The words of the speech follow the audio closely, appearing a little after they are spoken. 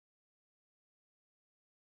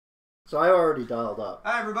So I already dialed up.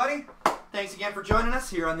 Hi, everybody. Thanks again for joining us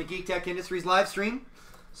here on the Geektech Industries live stream.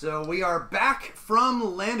 So we are back from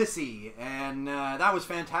Landesy, and that was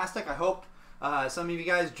fantastic. I hope some of you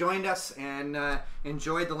guys joined us and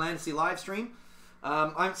enjoyed the Landesy live stream.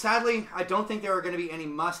 Sadly, I don't think there are going to be any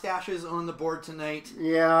mustaches on the board tonight.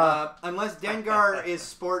 Yeah. Unless Dengar is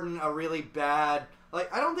sporting a really bad...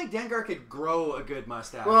 Like, I don't think Dengar could grow a good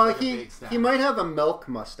mustache. Well, like he might have a milk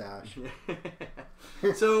mustache.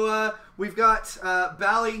 So we've got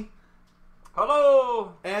Bali.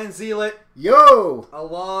 Hello! And Zeellott. Yo!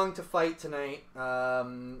 Along to fight tonight.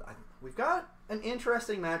 We've got an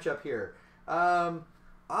interesting matchup here.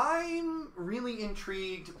 I'm really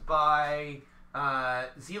intrigued by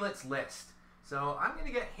Zeallott's list. So I'm going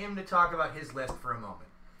to get him to talk about his list for a moment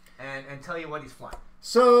and tell you what he's flying.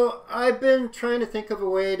 So I've been trying to think of a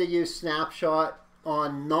way to use Snapshot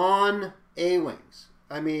on non-A-Wings.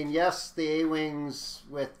 I mean, yes, the A-Wings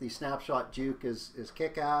with the Snapshot juke is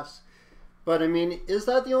kick-ass. But I mean, is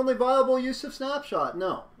that the only viable use of Snapshot?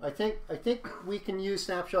 No. I think we can use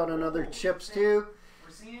Snapshot on other chips too. We're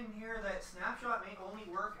seeing here that Snapshot may only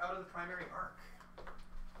work out of the primary arc.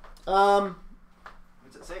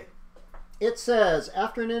 What's it say? It says,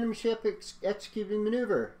 after an enemy ship executing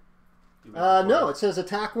maneuver. No, it says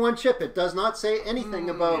attack one ship. It does not say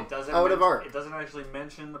anything about out of arc. It doesn't actually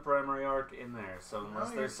mention the primary arc in there. So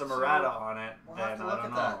unless there's some errata on it, then I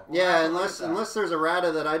don't know. Yeah, unless there's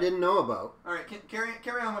errata that I didn't know about. All right,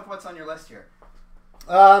 carry on with what's on your list here.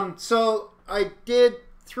 So I did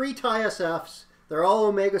 3 TIE SFs. They're all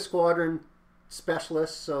Omega Squadron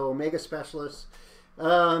specialists, so Omega specialists.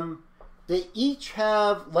 They each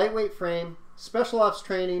have lightweight frame, special ops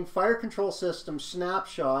training, fire control system,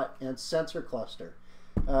 snapshot, and sensor cluster.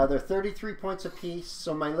 They're 33 points apiece,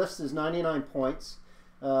 so my list is 99 points.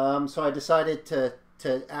 So I decided to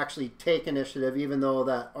actually take initiative, even though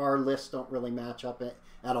that our lists don't really match up at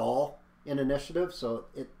all in initiative, so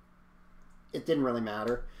it didn't really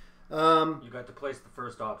matter. You got to place the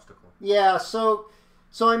first obstacle. Yeah, so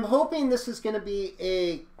I'm hoping this is going to be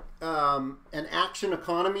an action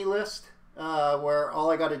economy list. Where all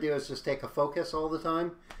I got to do is just take a focus all the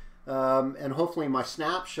time, and hopefully my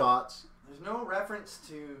snapshots. There's no reference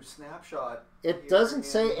to snapshot. It doesn't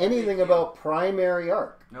say anything about primary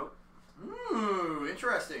arc. Nope. Ooh,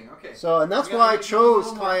 interesting. Okay. So, and that's why I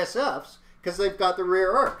chose TIE SFs, because they've got the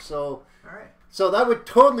rear arc. So, all right. So that would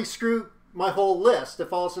totally screw my whole list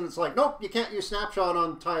if all of a sudden it's like, nope, you can't use snapshot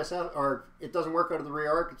on TIE SF, or it doesn't work out of the rear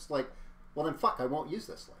arc. It's like, well then fuck, I won't use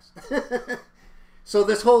this list. So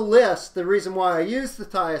this whole list, the reason why I used the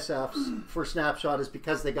TIE SFs for snapshot is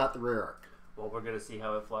because they got the rear arc. Well, we're going to see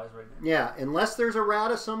how it flies right now. Yeah, unless there's a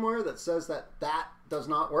rata somewhere that says that does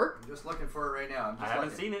not work. I'm just looking for it right now. I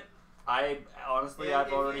haven't seen it. I've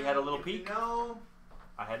already had a little peek. No,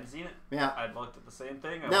 I hadn't seen it. Yeah. I looked at the same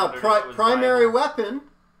thing. Now, primary weapon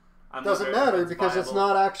doesn't matter because it's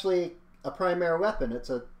viable. not actually a primary weapon.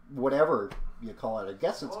 It's a whatever you call it. I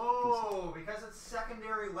guess it's... Oh, because it's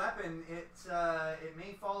secondary weapon, it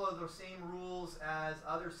may follow the same rules as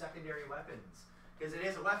other secondary weapons. Because it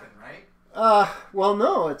is a weapon, right? Well,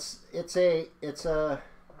 no, it is.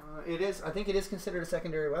 I think it is considered a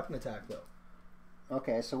secondary weapon attack, though.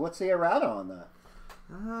 Okay, so what's the errata on that?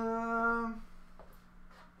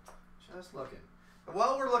 Just looking.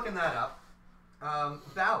 While we're looking that up,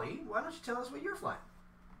 Bali, why don't you tell us what you're flying?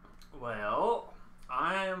 Well,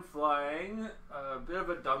 I am flying a bit of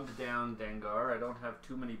a dumbed down Dengar. I don't have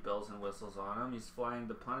too many bells and whistles on him. He's flying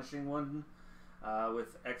the punishing one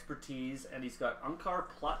with expertise, and he's got Unkar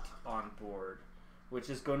Plut on board, which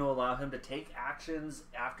is going to allow him to take actions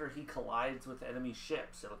after he collides with enemy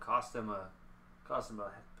ships. It'll cost him a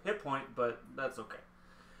hit point, but that's okay.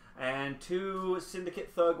 And 2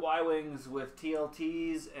 Syndicate Thug Y-Wings with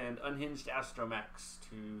TLTs and unhinged astromechs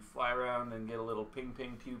to fly around and get a little ping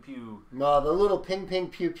ping pew pew. No, the little ping ping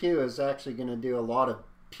pew pew is actually going to do a lot of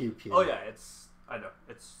pew pew. Oh yeah, I know.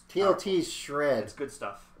 It's TLT's shred. It's good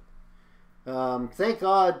stuff. Thank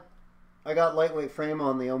God I got lightweight frame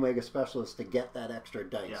on the Omega Specialist to get that extra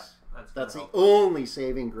dice. Yeah, that's the only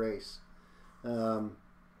saving grace. Yeah,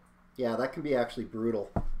 that can be actually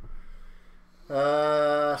brutal.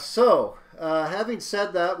 Having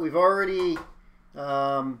said that, we've already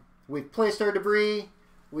we've placed our debris,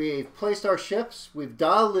 we've placed our ships, we've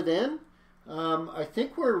dialed it in. I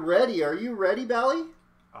think we're ready. Are you ready, Bali?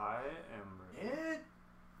 I am ready.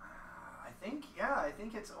 I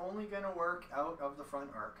think it's only going to work out of the front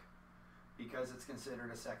arc because it's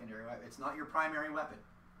considered a secondary weapon. It's not your primary weapon.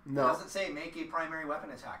 No. It doesn't say make a primary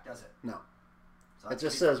weapon attack, does it? No. So it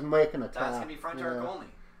just says make an attack. That's going to be front arc only.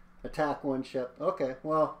 Attack one ship. Okay,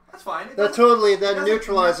 well, That's fine. that totally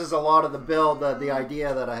neutralizes a lot of the build, the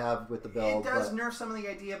idea that I have with the build. It does nerf some of the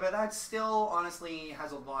idea, but that still honestly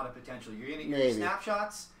has a lot of potential. You're going to get your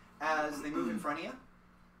snapshots as they move in front of you,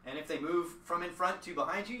 and if they move from in front to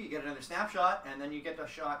behind you, you get another snapshot, and then you get a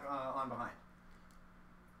shot on behind.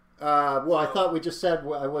 Well, I thought we just said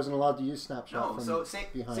I wasn't allowed to use snapshot. No, so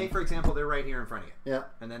say for example they're right here in front of you. Yeah.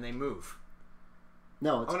 And then they move.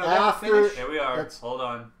 No, it's after. Here we are. Hold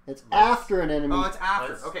on. It's after an enemy. Oh, it's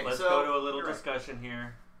after. Okay, let's go to a little discussion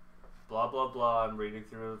here. Blah, blah, blah. I'm reading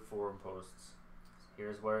through forum posts.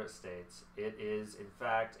 Here's where it states. It is, in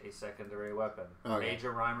fact, a secondary weapon. Okay.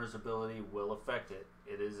 Major Rhymer's ability will affect it.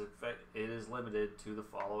 It is limited to the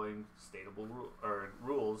following statable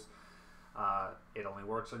rules. It only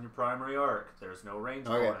works on your primary arc. There's no range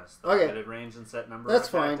bonus. The limited range and set number of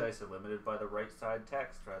attack dice are limited by the right side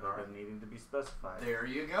text rather than needing to be specified. There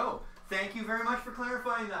you go. Thank you very much for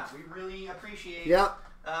clarifying that. We really appreciate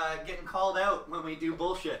getting called out when we do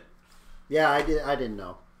bullshit. Yeah, I didn't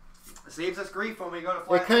know. It saves us grief when we go to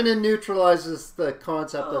fly. It kind of neutralizes the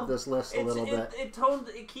concept of this list a little bit.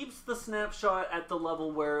 It keeps the snapshot at the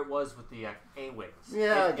level where it was with the A-Wings.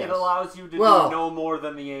 Yeah, it allows you to do no more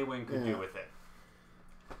than the A-Wing could do with it.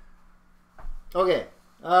 Okay.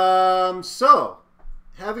 So,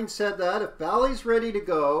 having said that, if Bally's ready to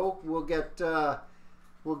go, we'll get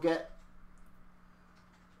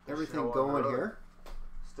everything going here.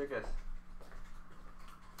 Stickus.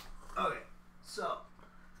 Okay. So.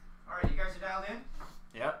 Alright, you guys are dialed in?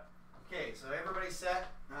 Yep. Okay, so everybody's set.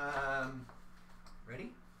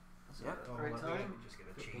 Ready? Yep. Right time. Just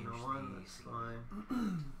gonna change the fine.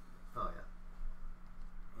 Oh yeah.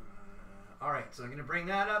 Alright, so I'm gonna bring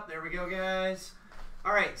that up. There we go, guys.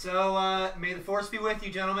 Alright, so may the force be with you,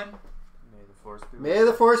 gentlemen. May the force be with you. May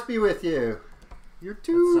the force be with you. Your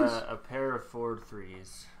twos. It's a pair of forward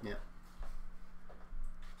threes. Yeah.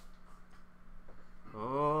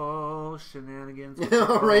 Oh, shenanigans.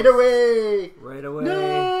 Right away. Right away.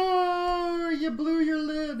 No, you blew your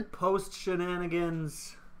lid. Post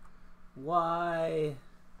shenanigans. Why?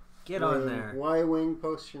 Get on there. Y-wing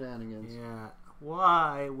post shenanigans. Yeah.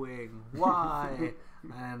 Y-wing. Why?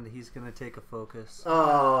 And he's going to take a focus.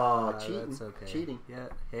 Oh, cheating. That's okay. Cheating. Yeah.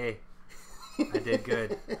 Hey. I did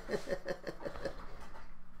good.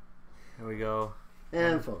 Here we go.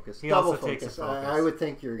 And focus. He double also focus. Takes a focus. I would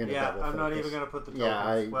think you're going to double focus. I'm not even going to put the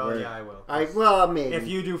tokens. I will. Well, maybe. If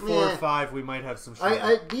you do 4 or 5, we might have some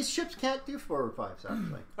shit. These ships can't do 4 or 5s,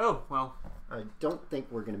 actually. Oh, well. I don't think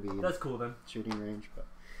we're going to be That's cool, then. Shooting range. But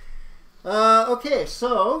okay,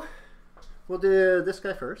 so we'll do this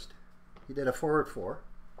guy first. He did a forward 4.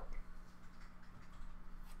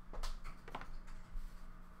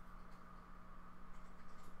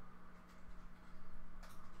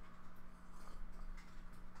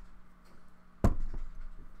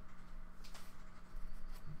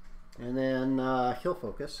 And then he'll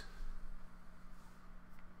focus.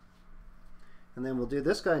 And then we'll do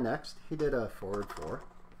this guy next. He did a forward 4.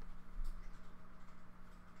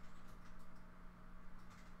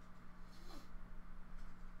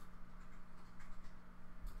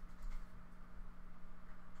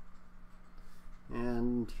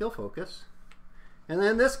 And he'll focus. And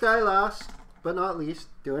then this guy last but not least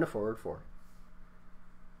doing a forward 4.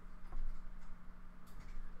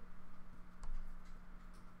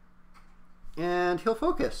 And he'll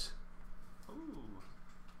focus. Ooh.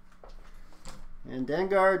 And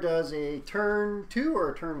Dengar does a turn 2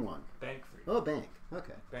 or a turn 1? Bank 3. Oh, bank.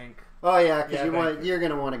 Okay. Bank. Oh yeah, because you're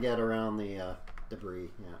going to want to get around the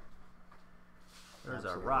debris. Yeah. There's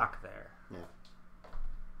a rock there. Yeah.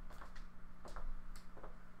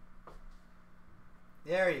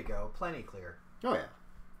 There you go. Plenty clear. Oh yeah.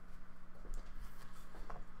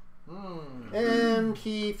 And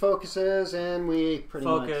he focuses, and we pretty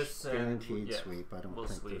much guaranteed sweep. I don't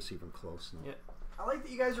think there's even close. No. Yeah. I like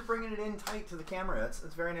that you guys are bringing it in tight to the camera. That's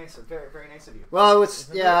very nice. Very, very nice of you. Well, it's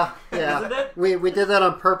yeah. Isn't it? We did that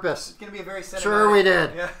on purpose. It's going to be a very cinematic. Sure, we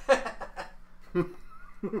did. Yeah.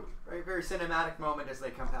 Very, very cinematic moment as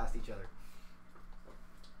they come past each other.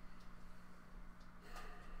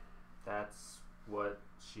 That's what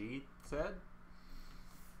she said.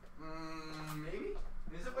 Maybe.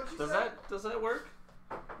 Is it what she said? Does that work?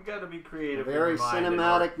 You got to be creative. A very in your mind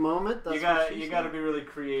cinematic moment. That's you got to be really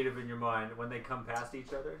creative in your mind when they come past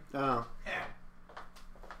each other. Oh.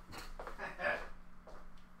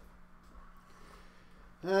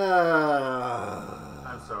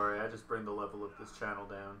 I'm sorry. I just bring the level of this channel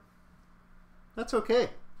down. That's okay.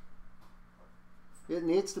 It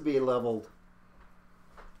needs to be leveled.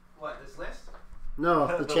 What, this list? No,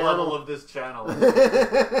 the channel. level of this channel.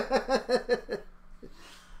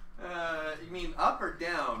 You mean up or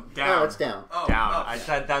down? Oh, it's down. Oh, Down. oh. I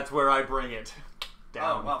said that's where I bring it.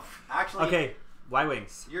 Down. Oh, well, actually... Okay,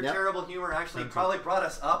 Y-Wings. Your terrible humor actually probably brought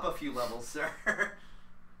us up a few levels, sir.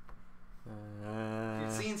 If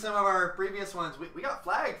you've seen some of our previous ones, we got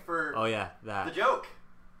flagged for the joke.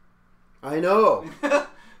 I know.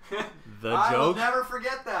 I will never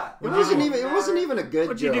forget that. It wasn't even a good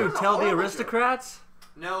What'd joke. you do? Tell the aristocrats?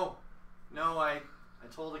 No, I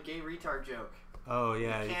told a gay retard joke. Oh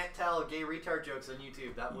yeah. You can't tell gay retard jokes on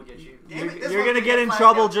YouTube. That will get you. You're gonna get in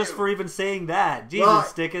trouble just for even saying that.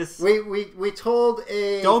 Jesus, Stickus. We told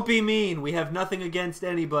a. Don't be mean. We have nothing against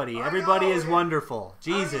anybody. Everybody is wonderful.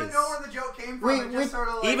 Jesus. I don't even know where the joke came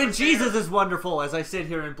from. Even Jesus is wonderful. As I sit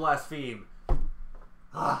here and blaspheme.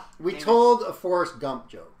 We told a Forrest Gump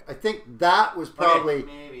joke. I think that was probably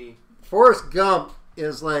maybe. Forrest Gump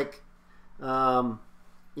is like,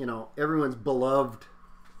 everyone's beloved.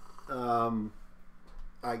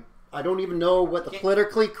 I don't even know what the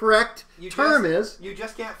politically correct term is. You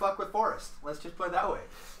just can't fuck with Forrest. Let's just put it that way.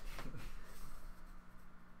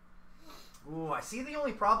 Ooh, I see the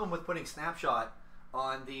only problem with putting Snapshot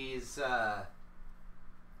on these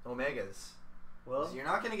Omegas. Well, you're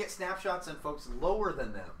not going to get snapshots on folks lower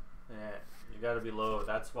than them. Yeah, you got to be low.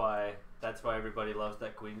 That's why everybody loves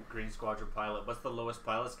that Green Squadron pilot. What's the lowest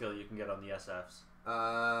pilot skill you can get on the SFs?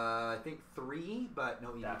 I think 3, but no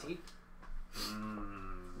EPT.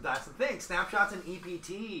 That's the thing. Snapshots and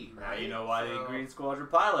EPT. Now you know why the Green Squadron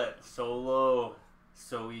pilot so low,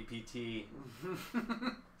 so EPT,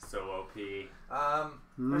 so OP.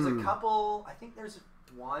 There's a couple. I think there's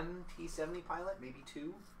one T-70 pilot, maybe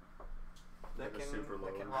 2. That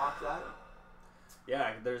can rock that.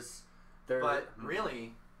 Yeah, there's. But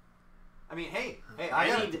really, I mean, hey,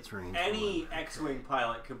 any X-wing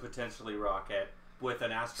pilot could potentially rock it with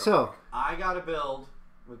an Astro. So I got a build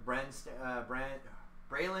with Braylon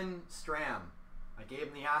Stram. I gave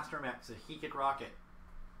him the Astromech so he could rock it.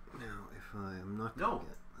 Now, if I'm not gonna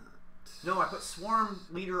get that. No, I put Swarm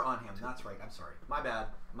Leader on him. That's right. I'm sorry. My bad.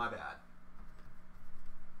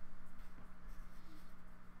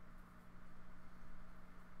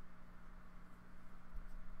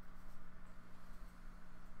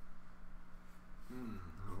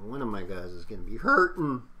 One of my guys is going to be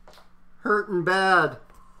hurting bad.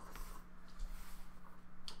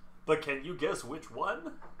 But can you guess which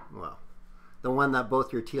one? Well, the one that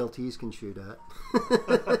both your TLTs can shoot at.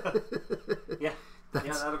 Yeah,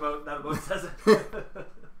 that about says it.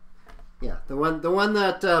 Yeah, the one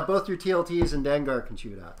that both your TLTs and Dengar can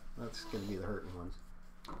shoot at. That's going to be the hurting ones.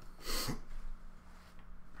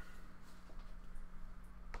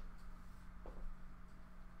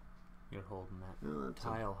 You're holding that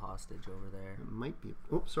tile hostage over there. It might be.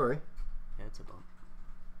 Oops, sorry. Yeah, it's a bump.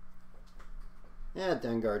 Yeah,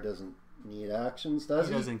 Dengar doesn't need actions, does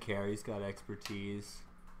he? He doesn't care. He's got expertise.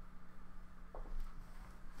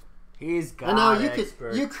 He's got. I know you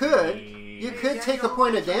could take a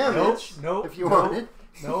point of damage. Nope. If you wanted.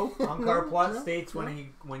 No. Ankar Plot states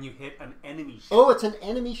when you hit an enemy ship. Oh, it's an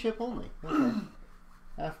enemy ship only. Okay.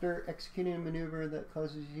 After executing a maneuver that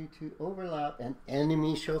causes you to overlap an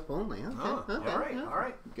enemy ship only. Okay. All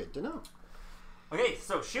right. Good to know. Okay,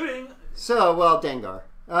 so shooting. So, well, Dengar.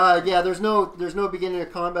 Yeah, there's no beginning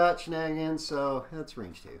of combat shenanigans, so that's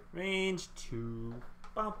range 2. Range 2.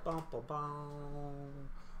 Bum, bum, bum, bum.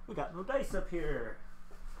 We got no dice up here.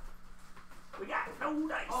 We got no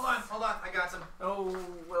dice. Hold on. I got some. Oh,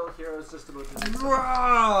 well, here I was just about to do something.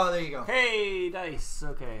 Oh, there you go. Hey, dice.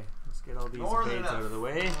 Okay, let's get all these evades out of the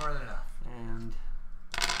way. More than enough. And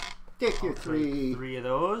take your 3. 3 of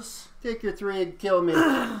those. Take your 3 and kill me.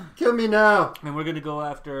 Kill me now. And we're going to go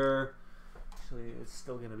after... Actually, it's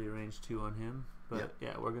still going to be range 2 on him. But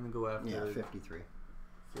yeah, we're going to go after... Yeah, 53.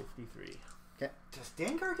 53. Okay. Does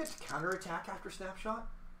Dengar get to counterattack after Snapshot?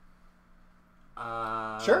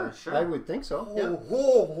 Sure. I would think so. Yeah.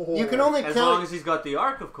 You can only as long as he's got the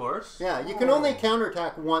arc, of course. Yeah, you can only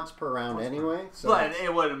counterattack once per round anyway. So but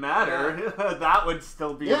it wouldn't matter. Yeah. That would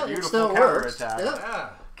still be a beautiful counterattack. Yeah.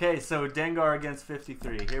 Okay, so Dengar against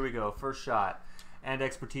 53. Here we go. First shot. And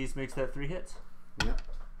expertise makes that 3 hits. Yep.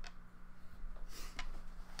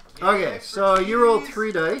 Okay, so you rolled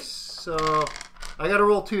 3 dice. So I got to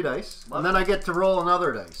roll 2 dice. And then I get to roll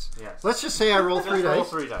another dice. Yes. Let's just say I roll 3 dice. Roll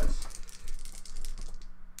 3 dice.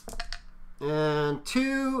 And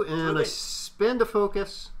 2, and I spend a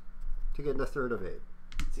focus to get the third evade.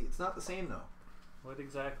 See, it's not the same though. What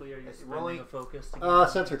exactly are you spending a focus to get?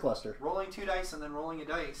 Sensor cluster. Rolling 2 dice and then rolling a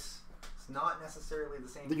dice. It's not necessarily the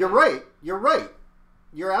same. You're right.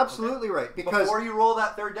 You're absolutely right. Because before you roll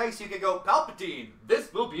that third dice, you can go Palpatine.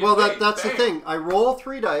 This will be. Well, that's the thing. I roll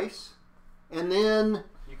 3 dice, and then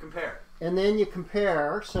compare. And then you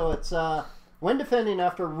compare. So it's when defending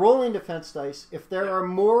after rolling defense dice. If there are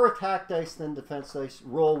more attack dice than defense dice,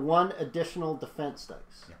 roll 1 additional defense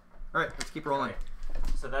dice. Yeah. All right, let's keep rolling.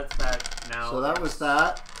 Right. So that's that. Now. So that was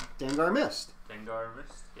that. Dengar missed. Dengar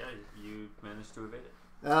missed. Yeah, you managed to evade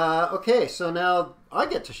it. Okay, so now I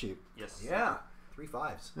get to shoot. Yes. Yeah. 3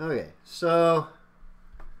 5s. Okay, so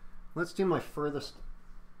let's do my furthest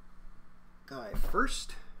guy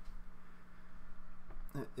first.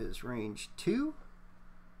 That is range 2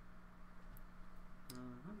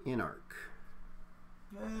 in arc.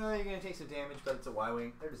 You're going to take some damage, but it's a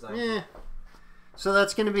Y-Wing. They're designed Yeah. So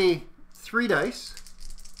that's going to be 3 dice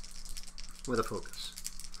with a focus.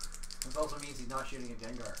 This also means he's not shooting a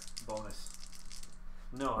Dengar. Bonus.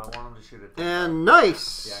 No, I want him to shoot it. And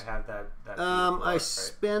nice! Yeah, I have that I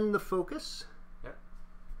spend the focus. Yep.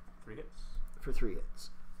 3 hits. For 3 hits.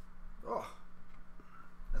 Oh.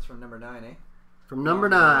 That's from number 9, eh? From number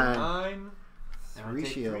 9. 9. 3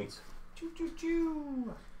 shields. Choo, choo,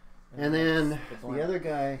 choo. And then the other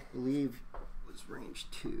guy, I believe, was range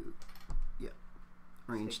 2. Yeah.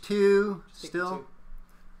 Range 2 still.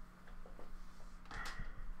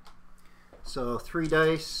 So 3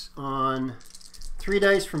 dice on 3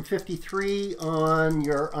 dice from 53 on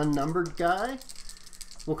your unnumbered guy.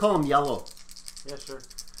 We'll call him yellow. Yeah, sure.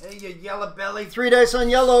 Hey, you yellow belly. 3 dice on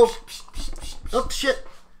yellow. Oh shit.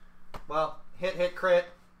 Well, hit, crit.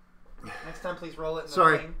 Next time, please roll it in the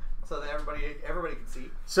Sorry. thing so that everybody can see.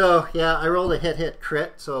 So yeah, I rolled a hit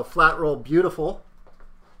crit. So flat roll, beautiful.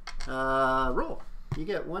 Roll. You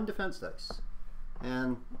get 1 defense dice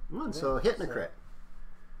and 1. So hit and a crit.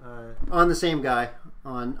 On the same guy,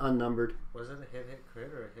 on unnumbered. Was it a hit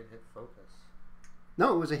crit or a hit focus?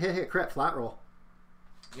 No, it was a hit crit flat roll.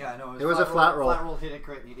 Yeah, no, It was a flat roll. Flat roll, hit,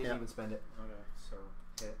 crit, and you didn't even spend it. Okay, so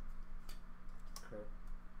hit,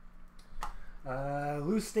 crit.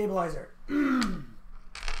 Loose stabilizer.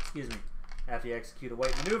 Excuse me. After you execute a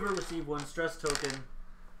white maneuver, receive 1 stress token,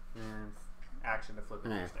 and action to flip it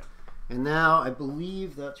Okay. face down. And now I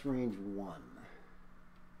believe that's range 1.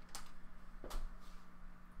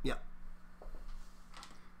 Yeah.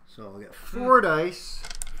 So I'll get 4 dice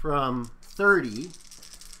from 30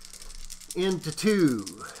 into 2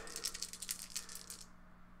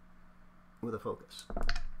 with a focus.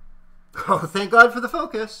 Oh, thank God for the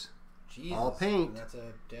focus. Jesus, All paint. and that's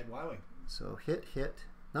a dead Y-Wing. So hit.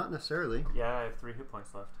 Not necessarily. Yeah, I have 3 hit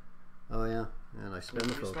points left. Oh yeah, and I spend the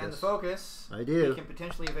You focus. spend the focus. I do. You can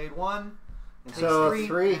potentially evade 1. And So takes 3.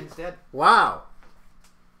 3. And it's dead. Wow.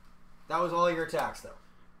 That was all your attacks, though.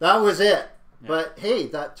 That was it. Yeah. But hey,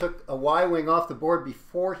 that took a Y-Wing off the board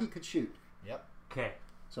before he could shoot. Yep. Okay.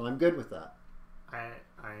 So I'm good with that. Yeah,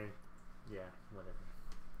 whatever.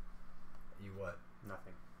 You what?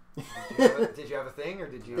 Nothing. Did you have a thing, or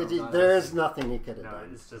did you? There's nothing he could have No, done.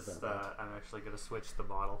 it's just I'm actually gonna switch the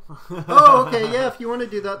model. Oh, okay, yeah. If you want to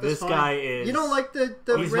do that, that's This fine. guy is. You don't like the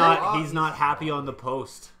He's red? not. He's not happy on the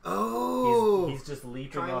post. Oh, He's just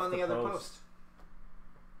leaping Try him off on the other post.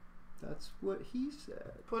 that's what he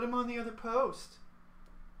said. Put him on the other post.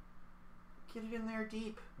 Get it in there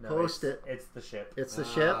deep. No, Post it. It's the ship. It's the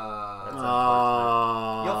ship. That's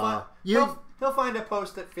He'll find a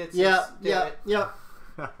post that fits. Yeah, his, yeah.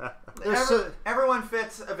 There's so- everyone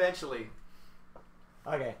fits eventually.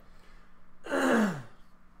 Okay. And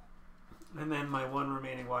then my 1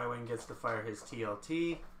 remaining Y-Wing gets to fire his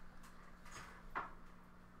TLT.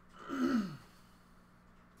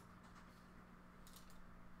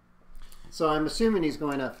 So I'm assuming he's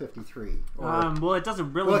going at 53. Well, it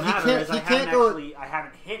doesn't really Well, he matter. can't- As he I can't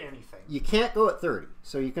haven't hit anything. You can't go at 30,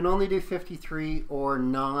 so you can only do 53 or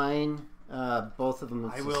 9. Both of them.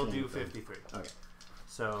 I will do 53. Okay.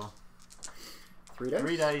 So 3 dice.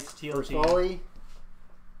 3 dice TLT. First volley.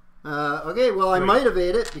 Okay, well I might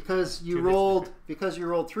evade it because you 2 rolled hits.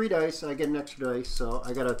 3 dice. I get an extra dice, so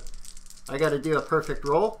I gotta do a perfect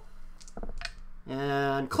roll.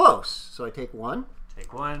 And close. So I take 1.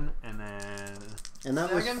 Take 1, and then And that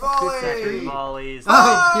Second was volley! 53. second volleys.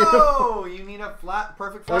 Oh, you need a flat,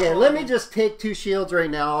 perfect flat Okay, roll. let me just take 2 shields right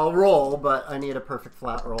now. I'll roll, but I need a perfect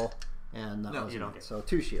flat roll. And that No, was you don't mine. get it. So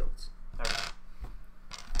 2 shields. Alright.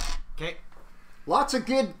 Okay. Lots of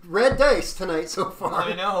good red dice tonight so far.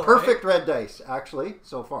 I know, Perfect red dice, actually,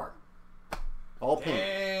 so far. All pink.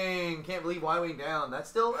 Dang, can't believe Y-Wing down.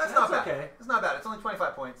 That's not bad. okay. It's not bad. It's only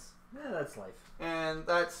 25 points. Yeah, that's life. And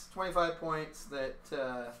that's 25 points that,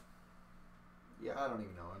 yeah, I don't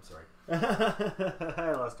even know. I'm sorry.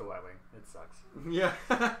 I lost a Y-Wing. It sucks. Yeah.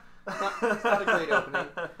 It's not a great opening.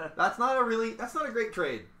 That's not a great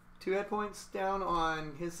trade. 2 head points down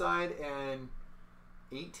on his side and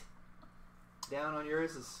 8 down on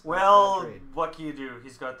yours is a Well, bad trade. what can you do?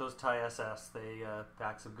 He's got those Thai SS. They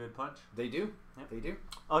pack some good punch. They do. Yep. They do.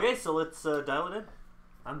 Okay, so let's dial it in.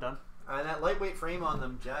 I'm done. And that lightweight frame on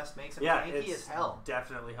them just makes them Yeah, tanky it's as hell.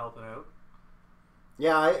 definitely helping out.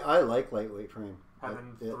 Yeah, I like lightweight frame.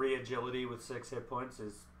 Having 3 agility with 6 hit points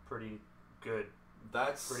is pretty good.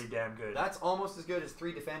 That's Pretty damn good. That's almost as good as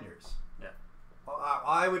 3 defenders. Yeah.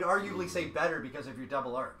 I would arguably say better because of your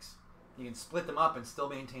double arcs. You can split them up and still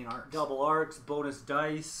maintain arcs. Double arcs, bonus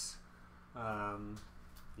dice.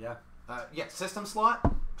 Yeah. Yeah, system slot.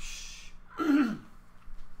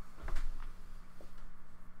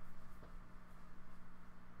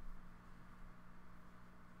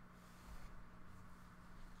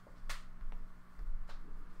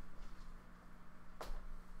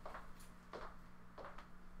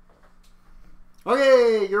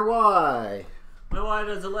 Okay, your Y. My Y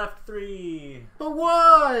does a left 3. But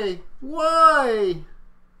why? Why?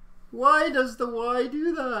 Why does the Y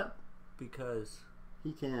do that? Because.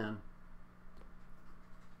 He can.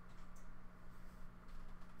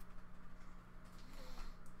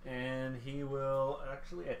 And he will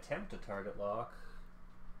actually attempt a target lock.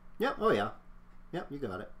 Yep, oh yeah. Yep, you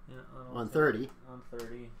got it. Yeah, On 30. On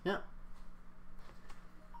 30. Yep.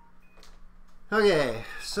 Okay,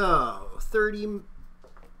 so 30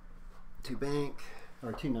 to bank,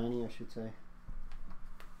 or 290 I should say.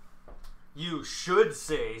 You should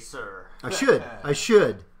say, sir. I should. I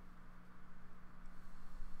should.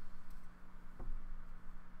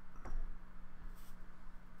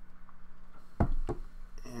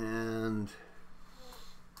 And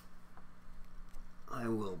I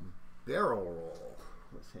will barrel roll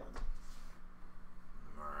with him.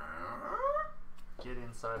 Get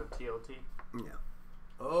inside of TLT. Yeah.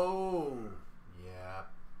 Oh, yeah.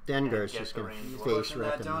 Dengar's Get just the going range to one. face In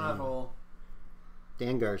wreck that him. donut hole.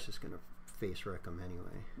 Dengar's just going to face wreck him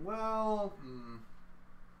anyway. Well,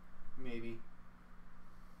 maybe.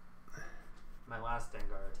 My last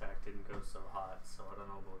Dengar attack didn't go so hot, so I don't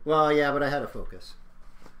know about. Well, yeah, but I had a focus.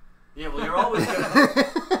 Yeah, well, you're always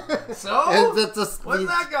gonna. So? What's What's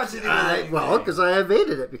that got to do with anything? well, because I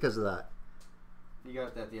evaded it because of that. You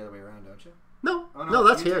got that the other way around, don't you? No, Oh, no,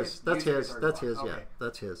 that's you his. took it- That's you took his. it That's target his. lock. Yeah, Okay.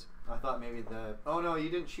 that's his. I thought maybe the... Oh, no, you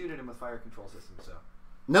didn't shoot at him with fire control system, so...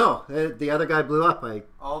 No, the other guy blew up.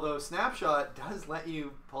 Although Snapshot does let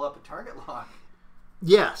you pull up a target lock.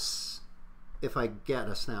 Yes, if I get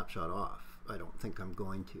a snapshot off. I don't think I'm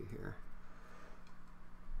going to here.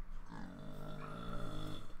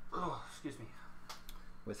 Oh, excuse me.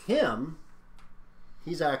 With him,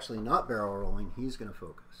 he's actually not barrel rolling. He's going to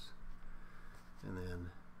focus. And then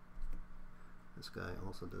this guy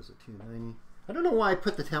also does a 290. I don't know why I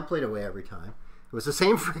put the template away every time. It was the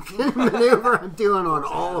same freaking maneuver I'm doing on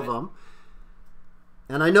all of them.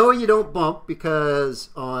 And I know you don't bump because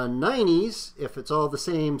on 90s, if it's all the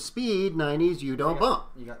same speed, 90s, you don't bump.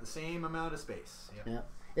 You got the same amount of space. Yep. Yeah.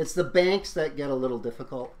 It's the banks that get a little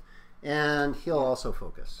difficult. And he'll also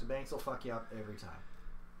focus. The banks will fuck you up every time.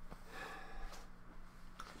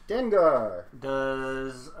 Dengar.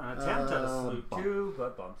 Does an attempt at a salute bump. 2,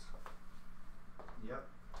 but bumps. Yep.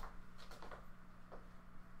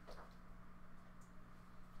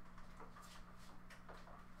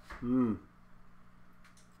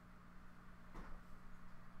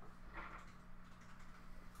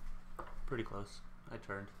 Pretty close. I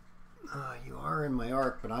turned. You are in my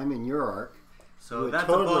arc, but I'm in your arc. So You that's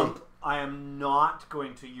totally- a bump. I am not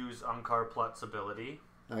going to use Unkar Plut's ability.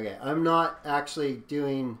 Okay, I'm not actually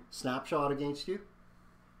doing snapshot against you.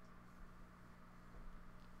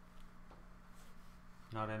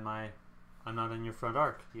 I'm not in your front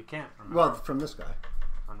arc. You can't. Remember. Well, from this guy.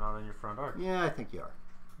 I'm not in your front arc. Yeah, I think you are.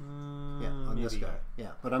 Yeah, on this maybe. guy.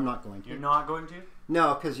 Yeah, but I'm not going to. You're not going to?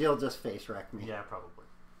 No, because you'll just face wreck me. Yeah, probably.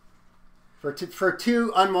 For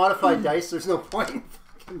two unmodified dice, there's no point in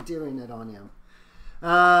fucking doing it on him.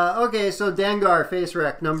 Okay, so Dengar, face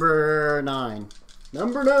wreck, number 9.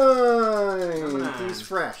 Number 9! He's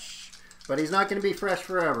fresh. But he's not going to be fresh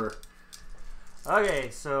forever. Okay,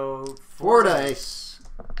 so 4 dice.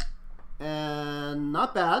 And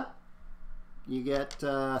not bad. You get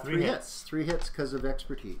 3 hits. 3 hits because of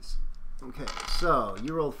expertise. Okay, so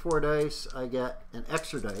you rolled 4 dice. I get an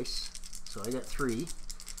extra dice. So I get 3.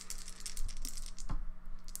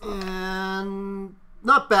 And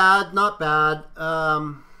not bad, not bad.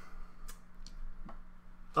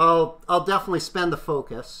 I'll definitely spend the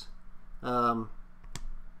focus. Now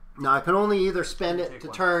I can only either spend it to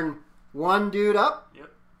turn one dude up,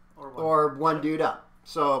 Yep. or one dude up.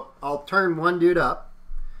 So I'll turn one dude up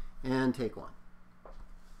and take one.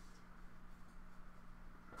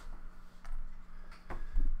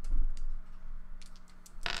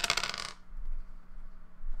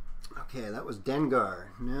 Okay, that was Dengar.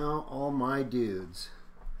 Now all my dudes.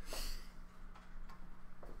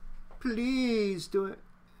 Please do it.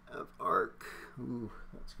 Of arc. Ooh,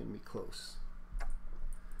 that's gonna be close.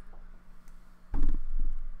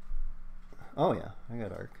 Oh yeah, I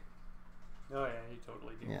got arc. Oh yeah, you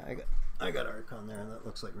totally do. Yeah, I got arc on there. That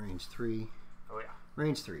looks like range 3. Oh yeah.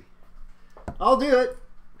 Range 3. I'll do it.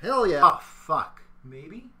 Hell yeah. Oh fuck.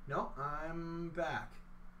 Maybe? No, I'm back.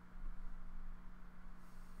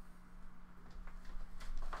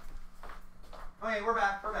 Okay, we're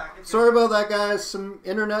back. We're back. Sorry about that, guys. Some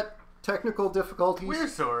internet technical difficulties. We're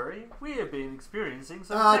sorry. We have been experiencing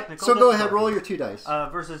some technical so go difficulties. ahead, roll your 2 dice.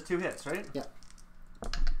 Versus 2 hits, right? Yeah.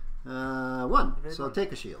 1. So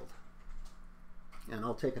take a shield. And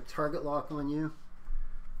I'll take a target lock on you.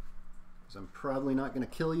 Because I'm probably not going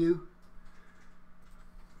to kill you.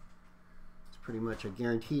 It's pretty much a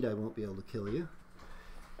guaranteed I won't be able to kill you.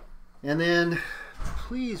 And then,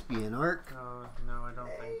 please be an arc. No, I don't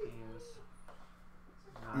think he is.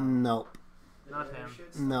 No. Nope. Not him.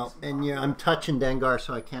 No. And I'm touching Dengar,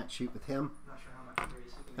 so I can't shoot with him. Not sure how much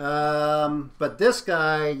race you can But this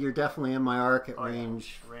guy, you're definitely in my arc at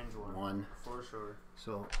range Yeah. Range 1. For sure.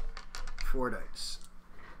 So, 4 dice.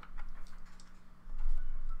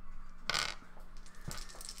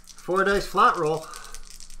 4 dice flat roll.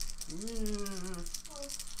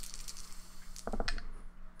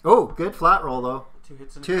 Oh, good flat roll though. 2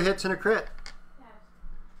 hits and 2 hits and a crit.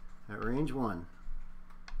 At range 1.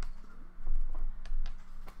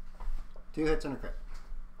 2 hits and a crit.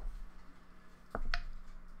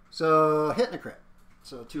 So hit and a crit.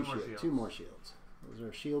 So 2 more shields. Those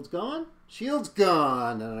are shields gone. Shields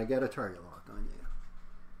gone, and I get a target lock on you.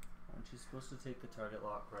 Aren't you supposed to take the target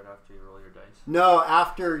lock right after you roll your dice? No,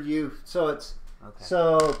 after you. So it's Okay.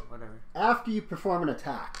 so Whatever. after you perform an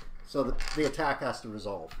attack. So the attack has to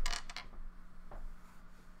resolve.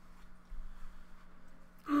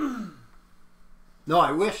 No,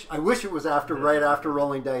 I wish it was right after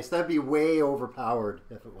rolling dice. That'd be way overpowered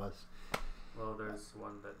if it was. Well, there's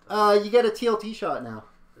one that does. You get a TLT shot now.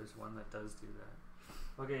 There's one that does do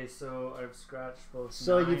that. Okay, so I've scratched both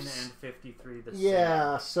So 9 you've and 53 the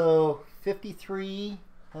Yeah, same. so 53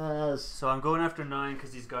 has... So I'm going after 9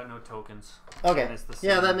 because he's got no tokens. Okay, And it's the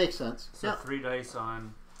yeah, same. that makes sense. So Yeah. 3 dice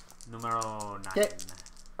on numero 9. Okay.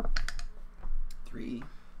 3.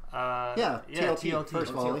 Yeah, TLT,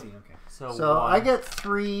 first volley. Okay. So So 1. I get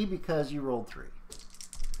 3 because you rolled 3.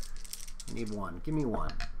 I need 1. Give me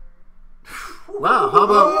 1. Wow, how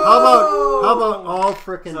about all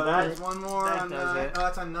freaking... So There's one more that on does 9. it. Oh,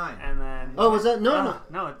 that's on 9. And then... Oh, was that... No.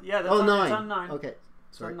 No, yeah, that's Oh, on, 9. It's on 9. Okay,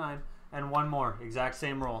 It's sorry. on 9. And one more. Exact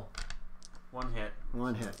same roll. 1 hit.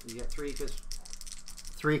 1 hit. You get 3 because...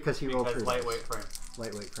 3 because he rolled 3. Because lightweight frame.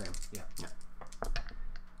 Lightweight frame. Yeah.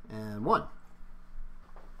 And 1.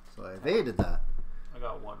 So I evaded that. I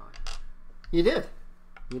got 1 on. You did.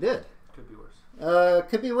 You did. Could be worse.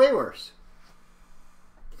 Could be way worse.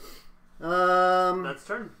 That's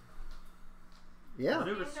turn. Yeah.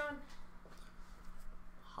 Maneuvers.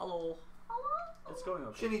 Hello. It's going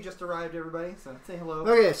okay. Shinny just arrived, everybody, so say hello.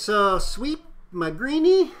 Okay, so sweep my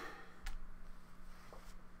greenie.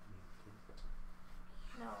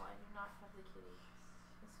 No, I do not have the kitty.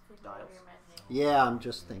 It's figure Dials? you're imagining. Yeah, I'm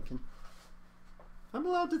just thinking. I'm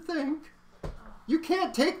allowed to think. You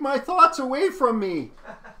can't take my thoughts away from me.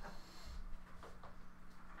 Oh,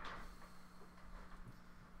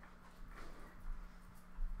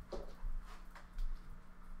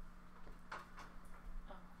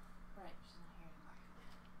 right. She's not here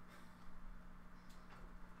anymore.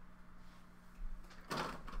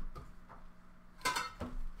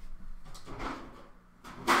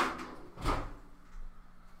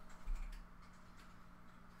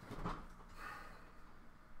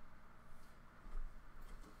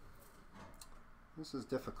 This is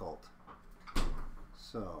difficult.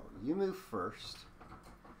 So, you move first.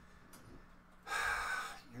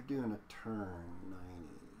 You're doing a turn 90.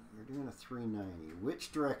 You're doing a 390.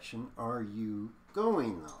 Which direction are you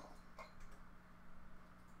going, though?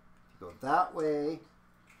 If you go that way,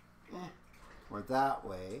 or that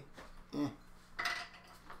way,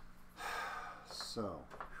 So,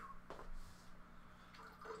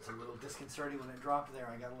 It's a little disconcerting when it dropped there.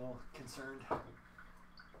 I got a little concerned.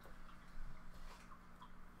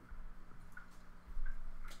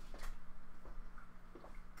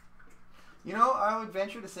 You know, I would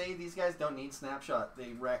venture to say these guys don't need snapshot.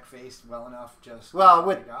 They wreck faced well enough just... well, what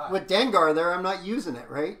with they got. with Dengar there, I'm not using it,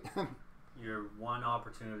 right? Your one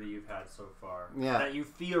opportunity you've had so far. Yeah. That you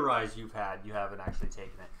theorize you've had, you haven't actually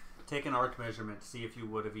taken it. Take an arc measurement, see if you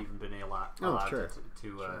would have even been allowed sure. to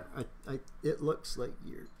Sure. It looks like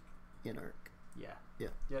you're in arc. Yeah. Yeah.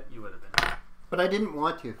 Yep, you would have been. But I didn't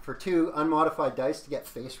want to. For 2 unmodified dice to get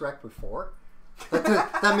face wrecked with 4.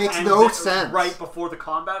 That makes no sense. Right before the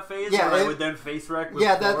combat phase, yeah, I would then face wreck with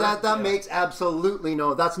yeah, 4. that makes absolutely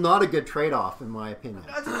no. That's not a good trade-off in my opinion.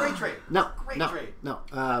 That's a great trade. No, Great no, trade. no.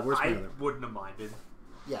 Where's my I other? wouldn't have minded.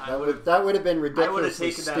 Yeah, I that would have been I would have ridiculously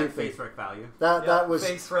taken that stupid. at face wreck value. That was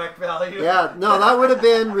face wreck value. yeah. No, that would have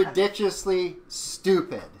been ridiculously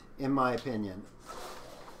stupid in my opinion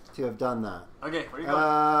to have done that. Okay, where are you going?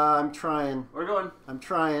 I'm trying. We're going. I'm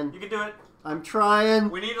trying. You can do it. I'm trying.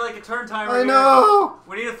 We need like a turn timer. I here. know.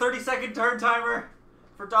 We need a 30-second turn timer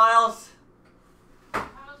for dials. I have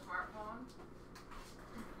a smartphone.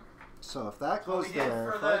 So if that What goes we did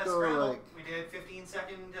there, for if I the go scramble, like, we did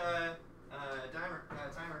 15-second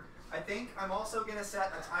timer. I think I'm also gonna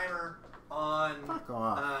set a timer on fuck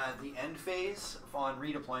off. the end phase on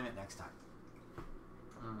redeployment next time.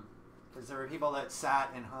 Because there were people that sat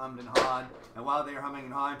and hummed and hawed, and while they were humming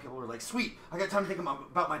and hawing, people were like, "Sweet, I got time to think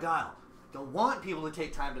about my dial." Don't want people to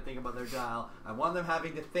take time to think about their dial. I want them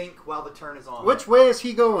having to think while the turn is on. Which way is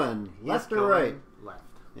he going? He's Left or going right? Left.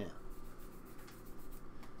 Yeah.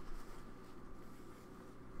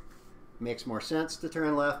 Makes more sense to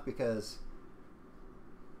turn left because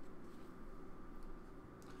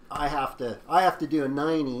I have to do a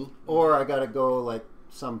 90 or I gotta go like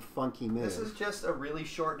some funky move. This is just a really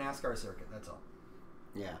short NASCAR circuit. That's all.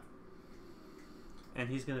 Yeah. And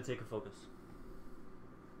he's going to take a focus.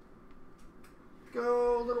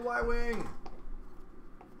 Go, little Y-wing.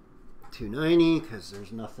 290 because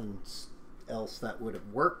there's nothing else that would have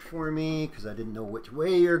worked for me because I didn't know which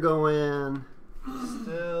way you're going.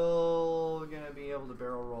 Still gonna be able to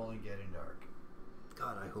barrel roll and get in dark.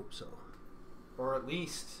 God, I hope so. Or at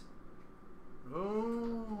least...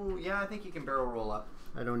 Ooh, yeah, I think you can barrel roll up.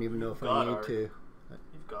 I don't even know if I got need arc. to.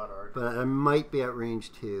 You've got arc. But I might be at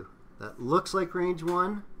range 2. That looks like range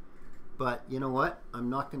 1. But you know what? I'm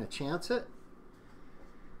not going to chance it.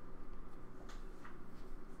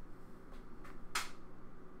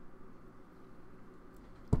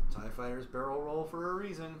 TIE Fighters barrel roll for a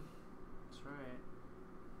reason. That's right.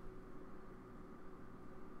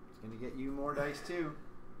 It's going to get you more dice too.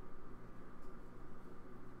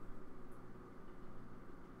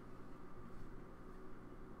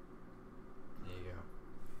 There you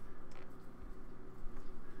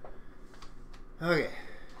go. Okay.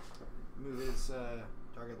 Move his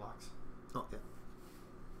target locks. Oh, yeah.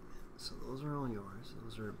 So those are all yours.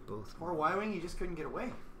 Those are both Or Y-wing, you just couldn't get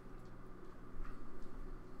away.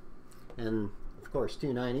 And, of course,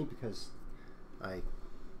 290 because I'm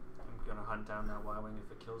going to hunt down that Y-wing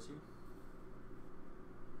if it kills you.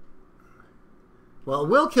 Well, it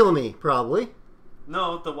will kill me, probably.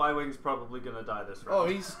 No, the Y-wing's probably going to die this round. Oh,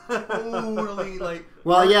 he's totally like...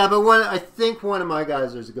 Well, yeah, but I think one of my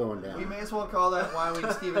guys is going down. We may as well call that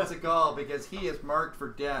Y-wing Steven Seagal because he is marked for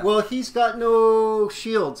death. Well, he's got no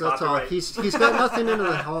shields, that's all. Copyright. He's got nothing into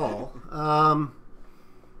the hull.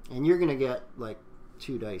 And you're going to get, like,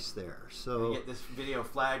 2 dice there. I'm So gonna get this video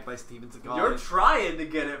flagged by Steven Seagal. You're trying to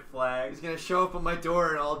get it flagged. He's gonna show up at my door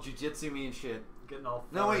and all jujitsu me and shit. Getting all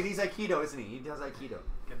No, wait, he's Aikido, isn't he? He does Aikido.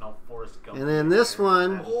 Getting all Forrest Gump. and then this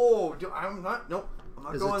one Oh, I'm not. Nope, I'm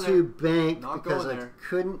not is going a there. 2 bank Not because going I there.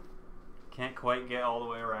 couldn't. Can't quite get all the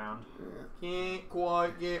way around. Can't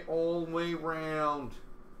quite get all the way round.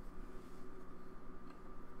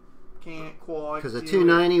 Can't quite. Because a do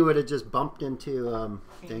 290 would have just bumped into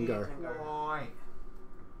it. Dengar. Can't quite.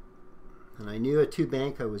 And I knew a 2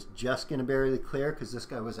 bank I was just going to barely clear because this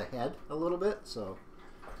guy was ahead a little bit. So,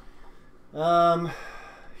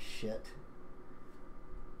 shit.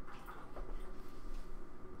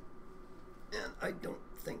 And I don't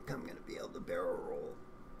think I'm going to be able to barrel roll.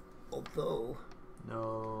 Although,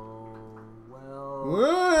 No. Well,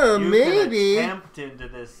 well, you maybe. can attempt into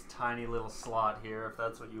this tiny little slot here if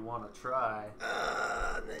that's what you want to try.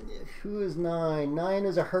 Then who is 9? 9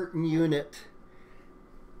 is a hurting unit.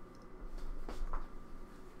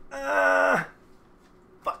 Fuck,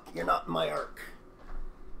 you're not in my arc.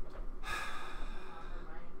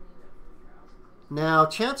 Now,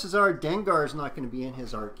 chances are Dengar is not going to be in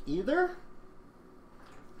his arc either.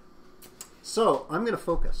 So, I'm going to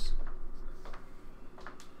focus.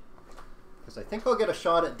 Because I think I'll get a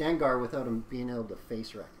shot at Dengar without him being able to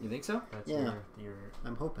face wreck. You think so? That's Yeah. your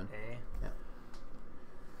I'm hoping. A. Yeah.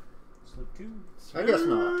 Sloop 2. I guess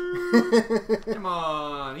not. Come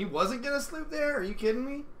on, he wasn't gonna sloop there. Are you kidding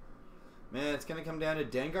me? Man, it's gonna come down to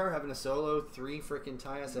Dengar having a solo 3 freaking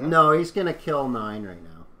tie us out. No, he's going to kill 9 right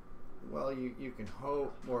now. Well, you can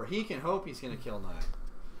hope, or he can hope he's gonna kill 9.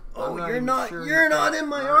 Oh, I'm you're even not sure you're he's not got in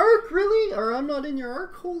my arc. arc, really? Or I'm not in your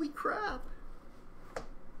arc? Holy crap. I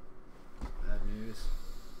have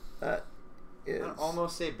That is... I'd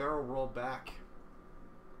almost say barrel roll back.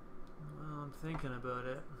 Well, I'm thinking about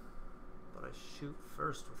it. But I shoot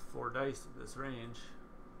first with 4 dice at this range.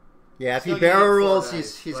 Yeah, if he Still barrel getting 4 rolls,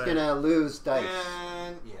 dice, he's but- going to lose dice.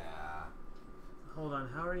 And yeah. Hold on,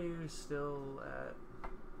 how are you still at...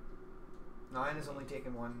 9 has only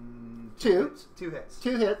taken 1... 2. Hits. 2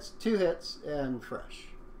 hits. 2 hits, and fresh.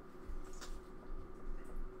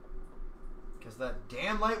 Because that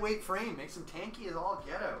damn lightweight frame makes him tanky as all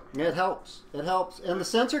get out. It helps. It helps. And the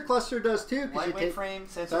sensor cluster does too. Lightweight frame,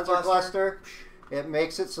 sensor cluster. cluster. It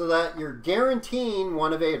makes it so that you're guaranteeing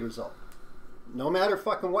one evade result. No matter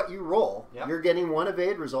fucking what you roll, Yep. you're getting one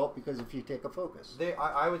evade result because if you take a focus.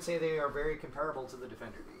 I would say they are very comparable to the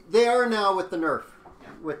Defender D. They are now with the nerf. Yeah.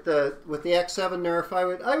 With the X7 nerf,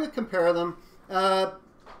 I would compare them.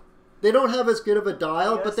 They don't have as good of a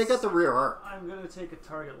dial, but they got the rear arc. I'm going to take a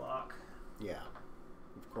target lock. Yeah,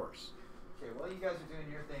 of course. Okay, while you guys are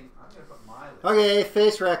doing your thing, I'm going to put my list. Okay,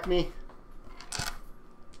 face wreck me.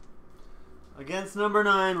 Against number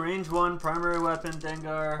 9, range 1, primary weapon,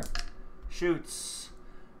 Dengar shoots.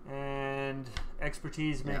 And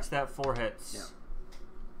expertise makes that 4 hits.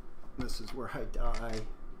 Yeah. This is where I die.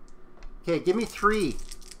 Okay, give me 3.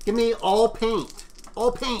 Give me all paint.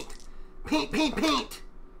 All paint. Paint, paint, paint.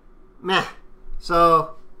 Meh.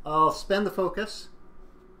 So, I'll spend the focus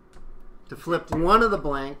to flip one of the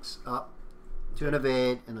blanks up to an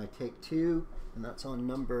evade, and I take 2, and that's on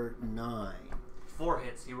number 9. 4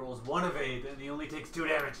 hits. He rolls 1 evade, and he only takes 2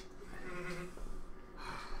 damage.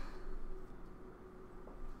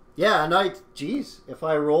 Yeah, and geez, if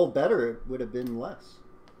I rolled better, it would have been less.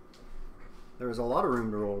 There was a lot of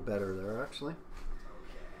room to roll better there, actually.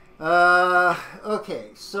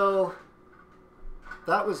 Okay, so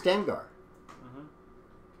that was Dengar.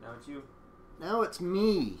 Now it's you. Now it's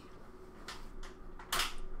me.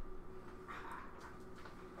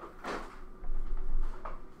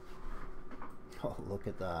 Oh, look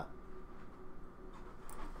at that.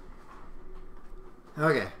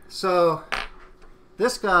 Okay, so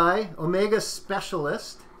this guy, Omega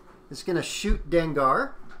Specialist, is going to shoot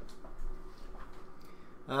Dengar.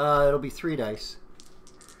 It'll be 3 dice.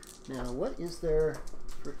 Now, what is their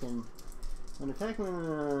freaking... When attacking...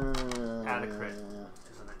 Add a crit, isn't it?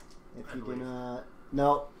 If you do not...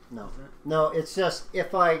 No. No, it's just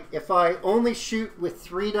if I only shoot with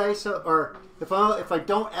 3 dice, or if I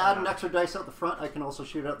don't add an extra dice out the front, I can also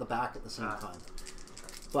shoot out the back at the same time.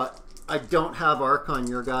 But I don't have arc on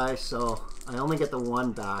your guy, so I only get the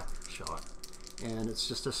 1 back shot, and it's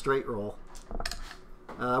just a straight roll,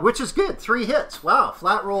 which is good. 3 hits. Wow,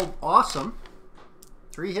 flat rolled, awesome.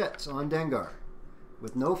 3 hits on Dengar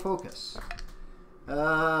with no focus.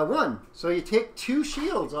 1. So you take 2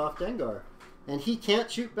 shields off Dengar. And he can't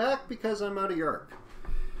shoot back because I'm out of York.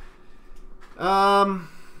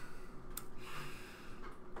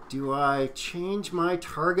 Do I change my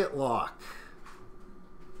target lock?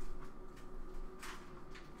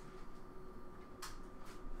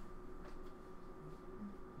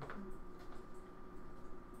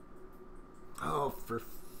 Oh, for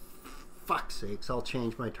fuck's sakes, I'll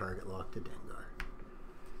change my target lock to Dengar.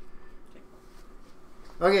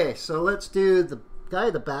 Okay, so let's do the guy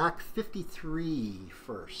at the back, 53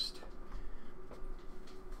 first.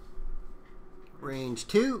 Range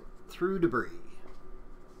 2, through debris.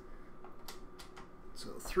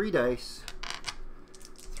 So 3 dice,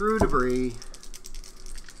 through debris,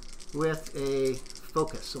 with a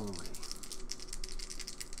focus only.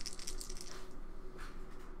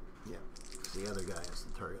 Yeah, because the other guy has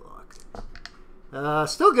the target lock.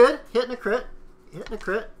 Still good, hitting a crit. Hitting a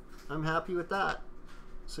crit. I'm happy with that.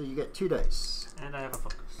 So you get 2 dice. And I have a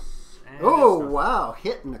focus. And Oh, wow.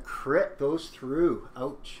 Hitting a crit goes through.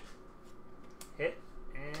 Ouch. Hit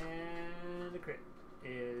and the crit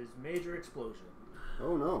is major explosion.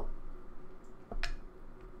 Oh, no.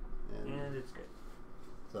 And it's good.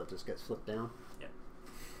 So it just gets flipped down? Yep.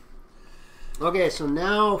 Okay, so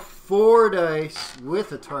now 4 dice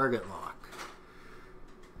with a target lock.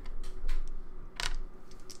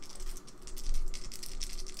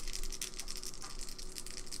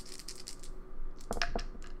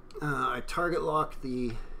 I target lock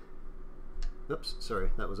the... Oops,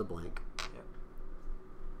 sorry, that was a blank. Yep.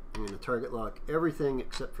 I'm going to target lock everything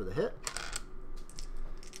except for the hit.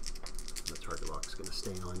 The target lock's going to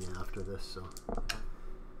stay on you after this, so...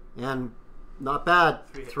 And not bad.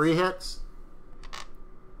 3 hits.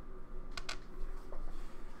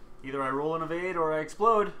 Either I roll an evade or I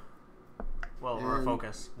explode. Well, or a And-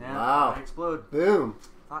 focus. Yeah, wow. I explode. Boom.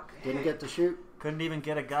 Fuck. Didn't get to shoot. Couldn't even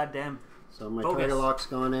get a goddamn So my focus. target lock's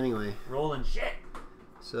gone anyway. Rolling shit.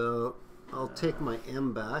 So I'll take my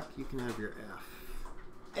M back. You can have your F.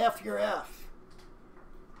 F your F.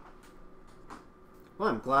 Well,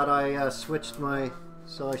 I'm glad I switched my...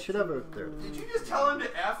 So I should have a... There it is. Did you just tell him to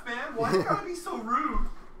F, man? Why you gotta be so rude?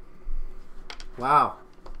 Wow.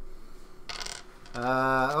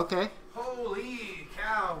 Okay. Holy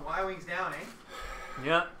cow. Y-Wing's down, eh?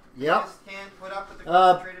 Yep. Yep. Just can't put up with the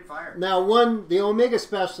concentrated fire. Now, the Omega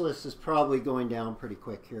Specialist is probably going down pretty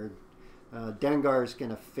quick here. Dengar's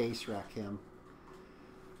going to face wreck him.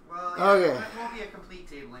 Well, yeah, Okay. that won't be a complete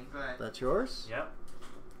tabling, but That's yours? Yep.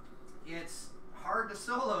 it's hard to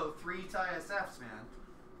solo 3 TIE SFs, man.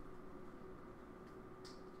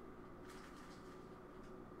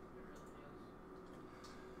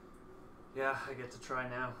 Yeah, I get to try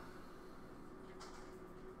now.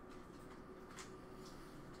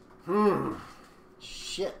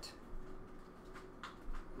 Shit.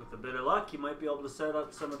 With a bit of luck, you might be able to set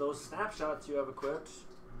up some of those snapshots you have equipped.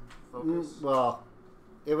 Focus. Well,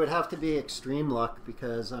 it would have to be extreme luck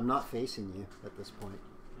because I'm not facing you at this point.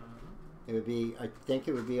 It would be, I think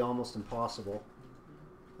it would be almost impossible.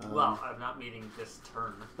 Well, I'm not meeting this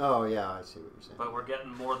turn. Oh, yeah, I see what you're saying. But we're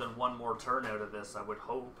getting more than one more turn out of this, I would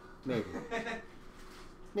hope. Maybe.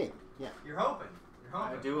 Maybe, yeah. You're hoping. You're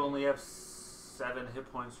hoping. I do only have 7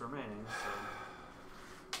 hit points remaining,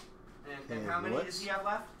 so... And how many does he have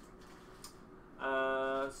left?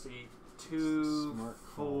 Let's see. 2, Smart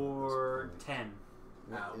 4, 10.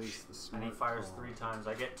 What Ouch. is the smart And he fires call? 3 times.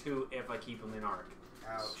 I get 2 if I keep him in arc.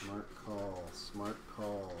 Ouch. Smart call. Smart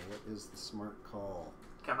call. What is the smart call?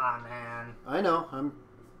 Come on, man. I know. I'm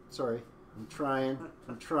sorry. I'm trying.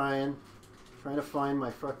 I'm trying. Trying to find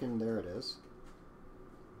my fucking... There it is.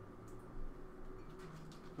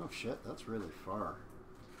 Oh, shit. That's really far.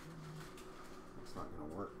 That's not going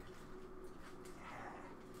to work.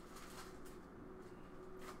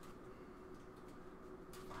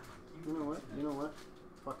 You know what? You know what?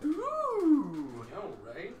 Fuck it. Ooh. No,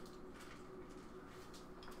 right?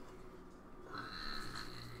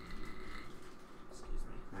 Excuse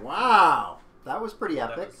me. Wow! That was pretty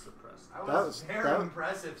That epic. was suppressed. That That was was- very that-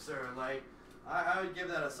 impressive, sir. Like, I would give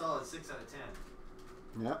that a solid 6 out of 10.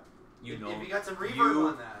 Yep. You if know. you got some reverb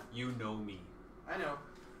on that. You know me. I know.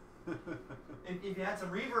 If you had some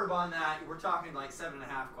reverb on that, we're talking like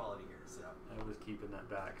 7.5 quality here. So. I was keeping that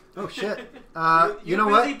back. Oh, shit. You You're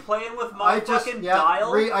know busy what? playing with my fucking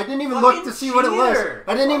dial? I didn't even Fucking look to see what it was. cheater.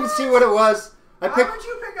 I didn't even see what it was. Why would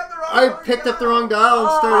you pick up the wrong I picked up the wrong dial and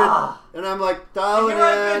started, Ah. and I'm like dialing Here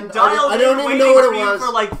I've in. been dialed I don't in even know what it waiting for you was.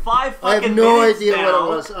 for like 5 I have fucking no minutes idea what now, it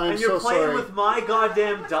was. I'm and you're so playing sorry. with my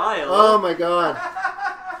goddamn dial. Oh my god.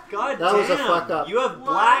 God that damn. was a fuck up. You have What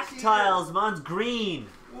black a cheater. tiles, mine's green.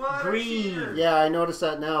 What a Green. cheater. Yeah, I noticed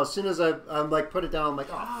that now. As soon as I'm like put it down, I'm like,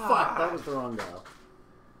 oh fuck, that was the wrong dial.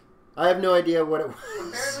 I have no idea what it was.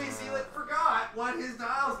 Apparently, Zeellott forgot what his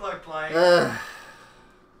dials looked like.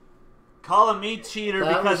 Calling me cheater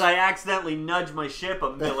That because was- I accidentally nudged my ship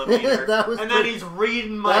a millimeter, That was and then pretty- he's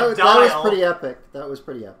reading my that dial. was pretty epic. That was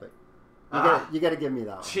pretty epic. You gotta give me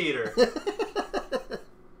that one. Cheater.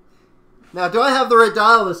 Now, do I have the right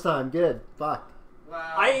dial this time? Good. Fuck.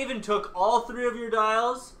 Wow. I even took all 3 of your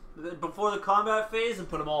dials before the combat phase and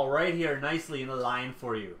put them all right here nicely in a line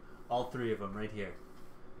for you. All 3 of them right here.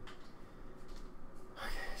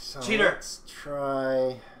 So Cheater. Let's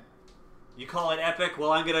try. You call it epic?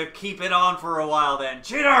 Well, I'm going to keep it on for a while then.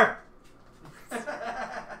 Cheater!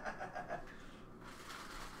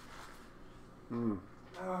 Hmm.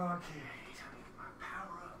 Okay, time to get my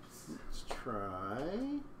power-ups. Let's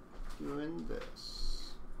try doing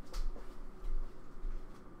this.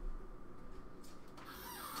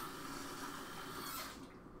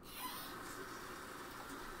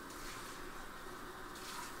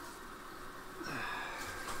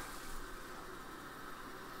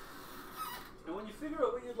 And when you figure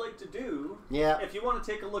out what you'd like to do, Yeah. if you want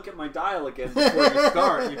to take a look at my dial again before you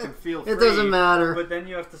start, you can feel free. It doesn't matter. But then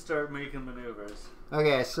you have to start making maneuvers.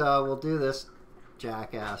 Okay, so we'll do this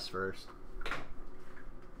jackass first.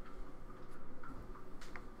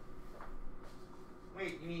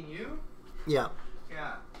 Wait, you mean you? Yeah.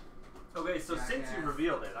 Yeah. Okay, so since you Jackass.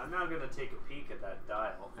 revealed it, I'm now going to take a peek at that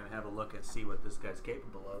dial and have a look and see what this guy's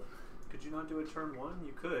capable of. Could you not do a turn 1?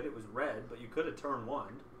 You could. It was red, but you could have turn 1.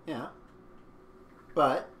 Yeah.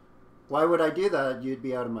 But why would I do that? You'd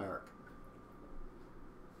be out of my arc.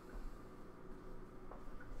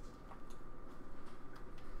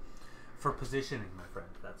 For positioning, my friend.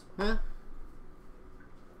 That's why. Huh?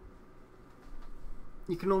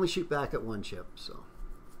 You can only shoot back at one ship, so.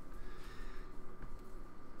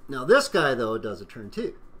 Now this guy, though, does a turn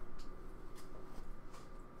 2.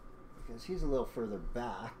 Because he's a little further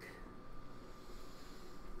back.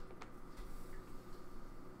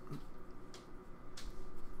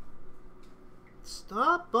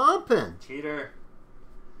 Stop bumping. Cheater.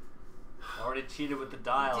 Already cheated with the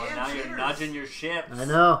dial, and Damn now cheaters. you're nudging your ships. I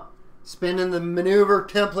know. Spinning the maneuver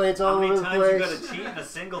templates all How over many the times you place. gotta cheat in a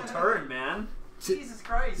single turn, man? Jesus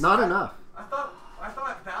Christ. Not enough. I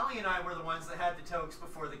thought Bali and I were the ones that had the tokes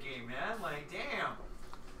before the game, man. Like, damn.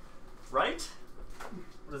 Right?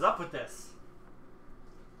 What is up with this?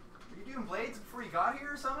 Were you doing blades before you got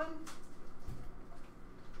here or something?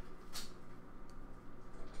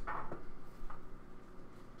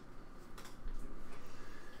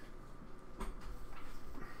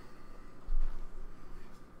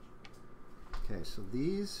 Okay, so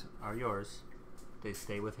these Are yours. They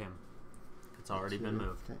stay with him. It's already been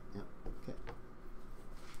moved. Okay, yeah, okay.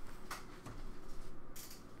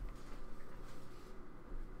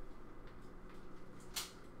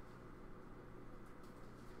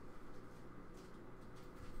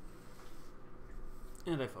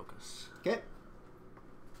 And I focus. Okay.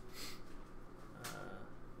 Yeah.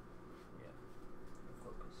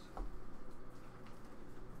 Focus.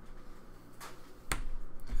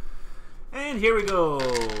 And here we go.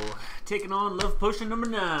 Taking on Love Potion number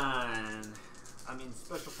 9. I mean,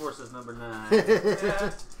 Special Forces number 9.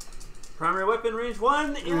 Yeah. Primary weapon, range 1,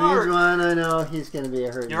 in Range arc. 1, I know he's going to be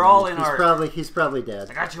a hurt. You're all in arc. He's probably dead.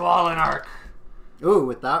 I got you all in arc. Ooh,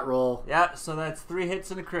 with that roll. Yeah, so that's 3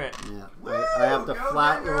 hits and a crit. Yeah, Woo! I have to Go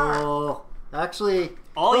flat Dengar! roll. Actually,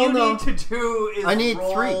 All well, you no. need to do is I need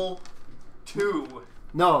roll 2.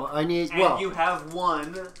 No, I need. And Well, you have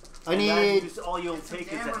 1. I and need. that is all you'll Get some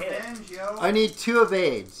take is damn a hit. revenge, yo. I need 2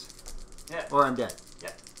 evades, Yeah. or I'm dead.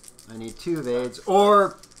 Yeah. I need 2 evades,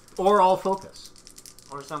 or all focus.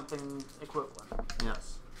 Or something equivalent.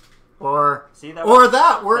 Yes. Or See that? or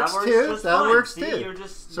that works that too. just That fine. works See, too. You're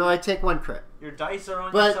just, So I take 1 crit. your dice are on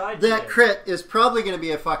your But side. that today. crit is probably going to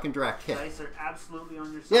be a fucking direct hit. Dice are absolutely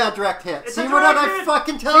on your side. Yeah, direct hit. It's See a what did direct I hit.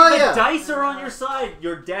 fucking See, tell the you? dice are on your side.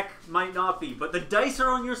 Your deck might not be, but the dice are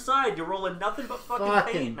on your side. You're rolling nothing but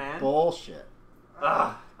fucking paint, man. bullshit.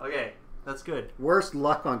 Ugh. Okay, that's good. Worst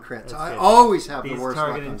luck on crits. That's I good. always have These the worst luck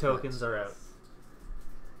targeting on tokens crits. are out.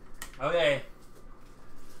 Okay.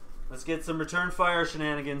 Let's get some return fire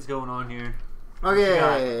shenanigans going on here.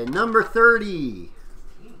 Okay, number 30.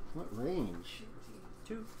 What range?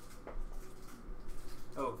 2.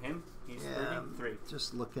 Oh, him? He's Yeah, 33.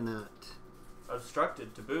 just looking at.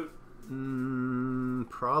 Obstructed to boot.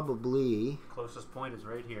 Probably. Closest point is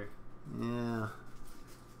right here. Yeah.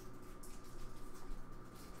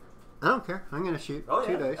 I don't care. I'm gonna shoot Oh,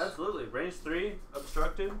 2 yeah, dice. absolutely. Range 3,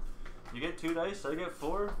 obstructed. You get 2 dice, I get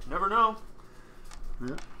 4. Never know.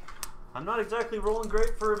 Yeah. I'm not exactly rolling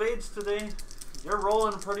great for evades today. You're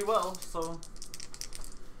rolling pretty well, so.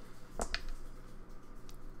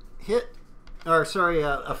 Hit, or sorry,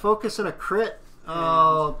 a focus and a crit.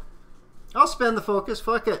 I'll spend the focus.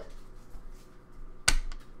 Fuck it.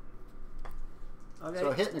 Okay. So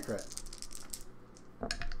a hit and a crit.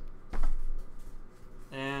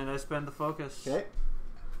 And I spend the focus. Okay.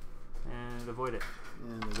 And avoid it.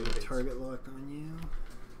 And we'll do a target lock on you.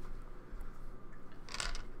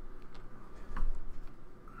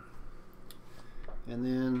 And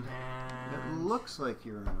then it And looks like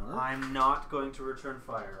you're in arc. I'm not going to return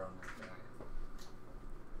fire on that guy.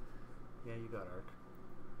 Yeah, you got arc.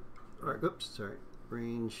 Arc. Oops, sorry.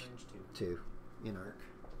 Range Range 2 in arc.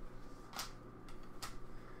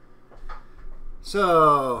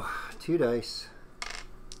 So 2 dice.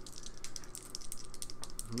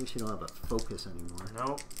 At least you don't have a focus anymore. 2.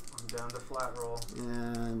 Nope. I'm down to flat roll.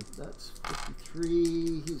 And that's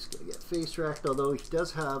 53. He's going to get face racked, although he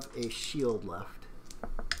does have a shield left.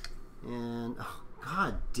 And, oh,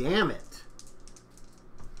 god damn it.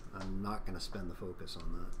 I'm not going to spend the focus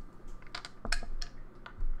on that.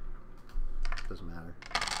 Doesn't matter.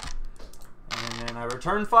 And then I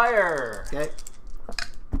return fire. Okay.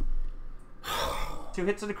 2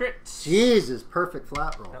 hits and a crit. Jesus, perfect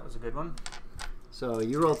flat roll. That was a good one. So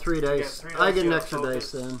you roll 3 dice. three I dice, get you an have extra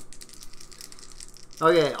focus. dice then.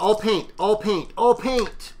 Okay, all paint, all paint, all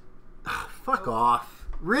paint. Fuck off.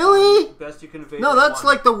 Really? Best you can evade. No, is that's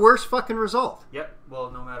 1. like the worst fucking result. Yep.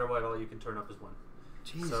 Well, no matter what, all you can turn up is 1.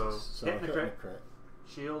 Jesus. So, hit and a hit crit. crit.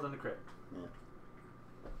 Shield and a crit. Yeah.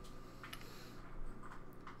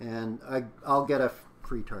 And I'll get a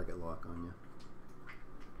free target lock on you.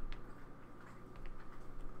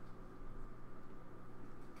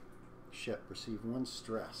 Ship, receive 1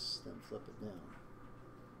 stress, then flip it down.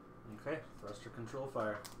 Okay. Thruster control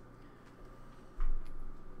fire.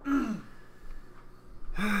 And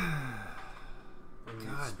you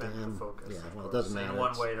God spend damn. the focus. Yeah, of well, it course, doesn't in matter.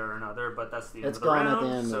 one It's- way or another, but that's the end It's of the gone round. at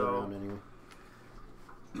the end so of the round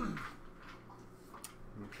anyway.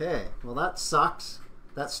 Okay, well that sucks.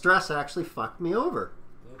 That stress actually fucked me over.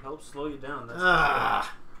 It helps slow you down. That's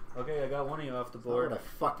okay, I got one of you off the board. What I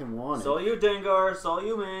fucking wanted. It's all you, Dengar. It's all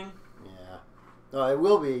you, Ming. Yeah. Oh, it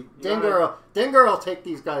will be. Dengar will take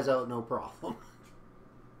these guys out, no problem.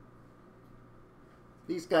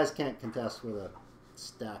 These guys can't contest with a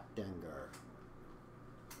stacked Dengar.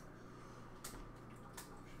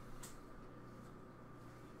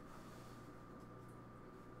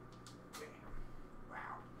 Okay. Wow.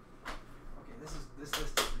 Okay, this list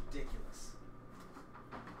is ridiculous.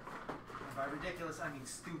 And by ridiculous, I mean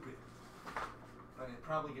stupid. But it's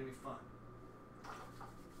probably gonna be fun.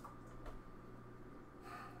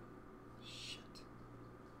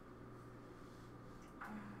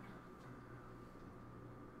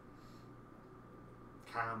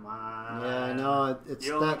 Come on. Yeah, I know. It's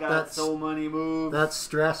you only got so many moves. That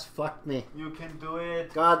stress fucked me. You can do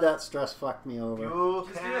it. God, that stress fucked me over. You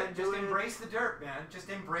Just can do it. Just do embrace the dirt, man. Just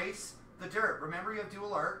embrace the dirt. Remember, you have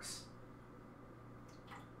dual arcs.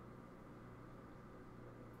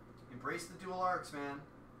 Embrace the dual arcs, man.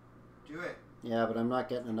 Do it. Yeah, but I'm not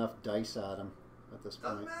getting enough dice at him at this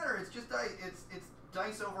point. Doesn't matter. It's just dice. It's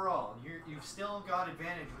dice overall. You've still got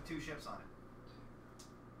advantage with 2 ships on it.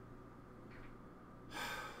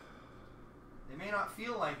 They may not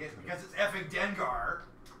feel like it because it's effing Dengar.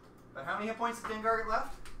 But how many hit points did Dengar get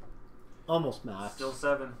left? Almost max. Still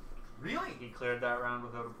 7. Really? He cleared that round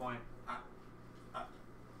without a point.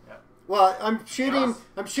 Well, I'm shooting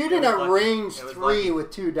at range 3 with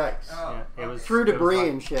 2 dice. Oh, Yeah, it was Through debris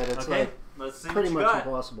and shit. It's okay, like let's see pretty what you much got.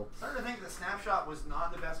 impossible. Starting to think that Snapshot was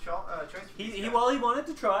not the best choice. He wanted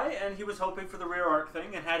to try, and he was hoping for the rear arc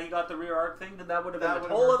thing. And had he got the rear arc thing, then that would have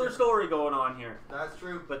been a whole other story going on here. That's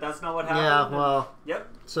true. But that's not what happened. Yeah, well. Yep.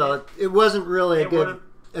 So it wasn't really It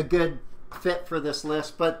a good fit for this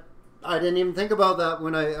list, but I didn't even think about that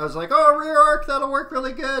when I was like, oh, rear arc, that'll work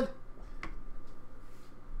really good.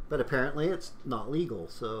 But apparently it's not legal,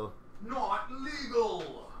 so... Not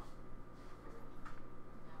legal!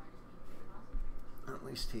 At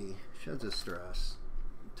least he sheds his stress,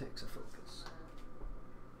 takes a focus.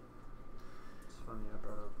 It's funny, I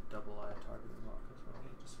brought up double-eye targeting lock as well.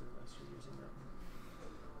 I just realized you're using that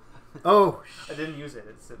one. Oh! I didn't use it.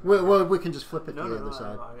 It's Well, we can just flip it to the other No,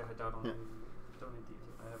 side. I don't need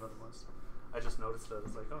these. I have other ones. I just noticed that.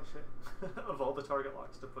 It's like, oh shit. Of all the target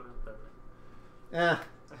locks to put it there. Yeah.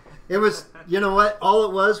 It was, you know what? All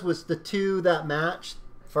it was the 2 that matched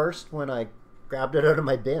first when I grabbed it out of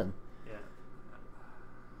my bin. Yeah.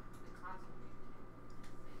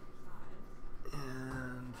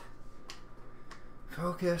 And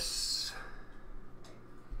focus.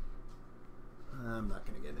 I'm not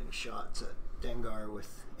going to get any shots at Dengar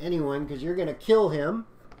with anyone because you're going to kill him.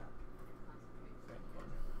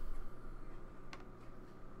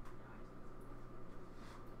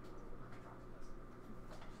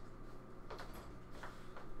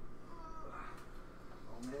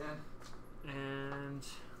 And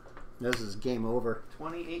This is game over.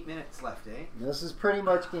 28 minutes left, eh? This is pretty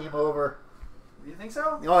much game over. You think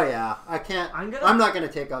so? Oh yeah, I can't. I'm not going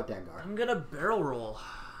to take out Dengar. I'm gonna barrel roll.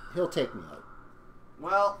 He'll take me out.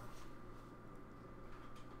 Well,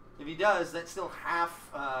 if he does, that's still half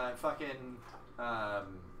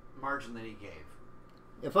margin that he gave.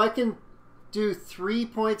 If I can do 3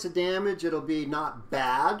 points of damage, it'll be not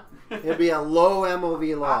bad. It'll be a low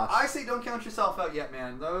MOV loss. I say don't count yourself out yet,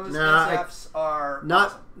 man. Those SFs are not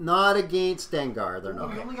awesome. Not against Dengar. They're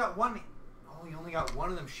not. You only got one. Oh, you only got one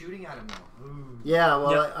of them shooting at him though. Ooh. Yeah,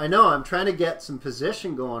 well, I know. I'm trying to get some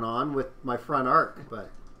position going on with my front arc, but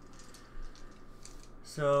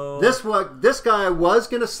so this guy was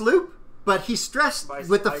gonna sloop, but he stressed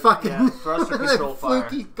with the fucking thruster control fire.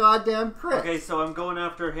 fluky goddamn crit. Okay, so I'm going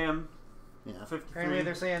after him. Yeah. Apparently,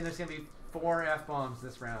 they're saying there's gonna be 4 F-bombs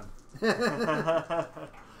this round.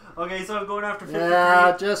 Okay, so I'm going after 53.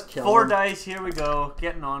 Yeah, just kill 4 him. dice. Here we go.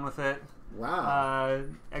 Getting on with it. Wow.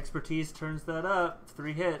 Expertise turns that up.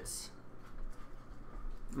 3 hits.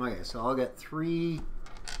 Okay, so I'll get 3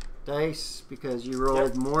 dice because you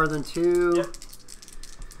rolled more than 2. Yep.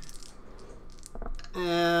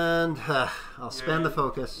 And I'll spend the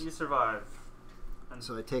focus. You survive. And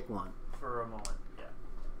So I take 1. for a moment. Yeah.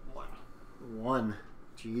 1. 1.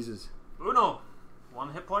 Jesus. Uno.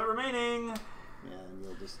 1 hit point remaining. Yeah,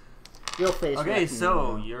 and you'll face Okay, wreck me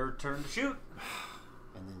so and your turn to shoot.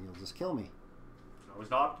 then you'll just kill me. Always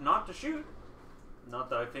not to shoot. Not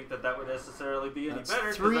that I think that would necessarily be any That's better,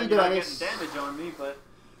 because 3 then you're not getting dice. damage on me, but...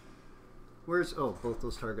 Where's... Oh, both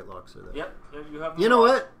those target locks are there. Yep, you have them You know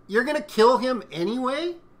all. what? You're going to kill him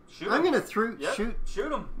anyway? Shoot I'm him. going to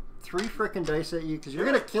Shoot him. 3 frickin' dice at you because you're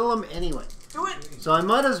going to kill him anyway. Do it. So I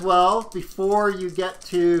might as well, before you get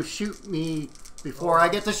to shoot me before I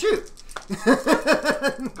get to shoot. Go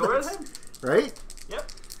right ahead. Right?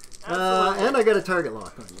 Yep. Absolutely. And I got a target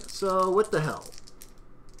lock on you. So what the hell?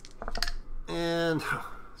 And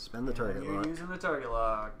spend the target You're lock. using the target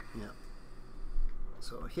lock. Yeah.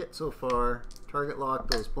 So hit so far. Target lock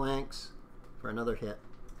goes blanks for another hit.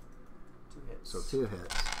 2 hits. So 2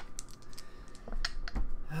 hits.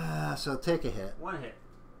 So take a hit. 1 hit.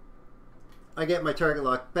 I get my target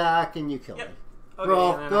lock back and you kill me. Okay,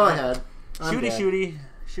 Roll. and then Go ahead. I'm Shooty, dead. shooty.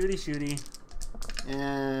 Shooty, shooty.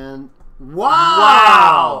 And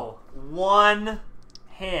Wow! 1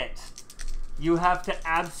 hit. You have to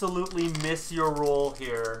absolutely miss your roll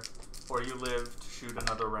here, or you live to shoot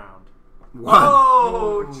another round. 1.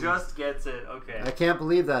 Oh, just gets it. Okay. I can't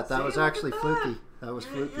believe that. That See, was look actually at fluky. that. That was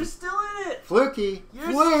You're fluky. still in it. Fluky.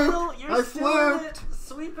 You're Fluke. still I in fluked. it.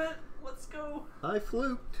 Sweep it. Let's go. I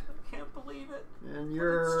fluked. I can't believe it. And But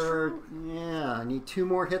you're... it's true. Yeah, I need 2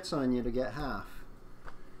 more hits on you to get half.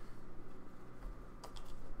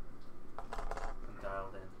 I'm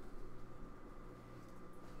dialed in.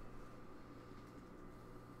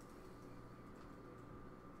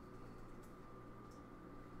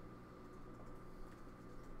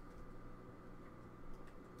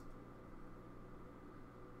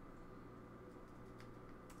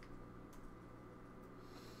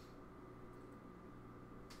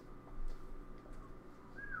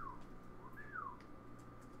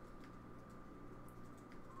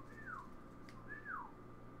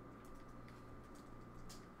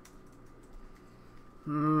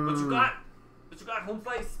 What you got? What you got? Home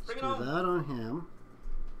face. Bring it Do on. that on him.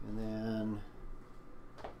 And then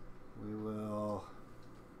we will...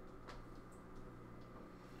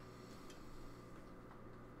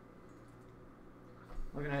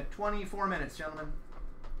 Looking at 24 minutes, gentlemen.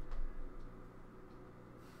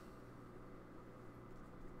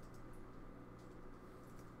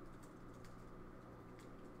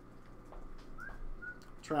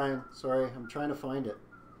 Trying. Sorry, I'm trying to find it.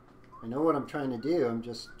 I know what I'm trying to do. I'm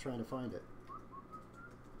just trying to find it.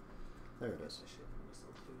 There it is.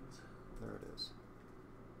 There it is.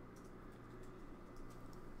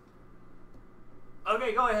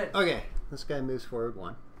 Okay, go ahead. Okay, this guy moves forward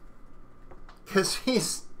 1. Because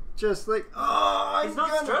he's just like, oh, He's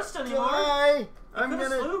not stressed anymore. Die. I'm Could've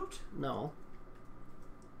gonna... slooped. No.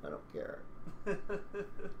 I don't care.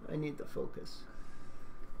 I need the focus.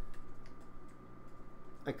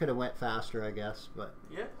 I could have went faster, I guess, but...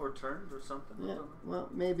 Yeah, or turned or something. I Yeah, don't know.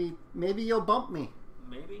 well, maybe you'll bump me.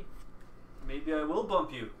 Maybe. Maybe I will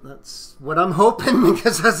bump you. That's what I'm hoping,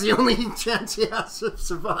 because that's the only chance he has of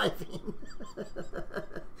surviving.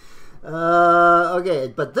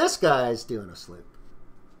 Okay, but this guy's doing a sloop.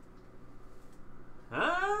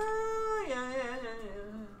 Ah, yeah.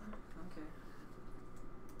 Okay.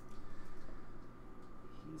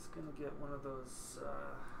 He's gonna get one of those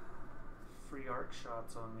free arc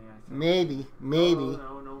shots on me, I think. Maybe.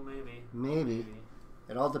 Oh, no, maybe. Maybe.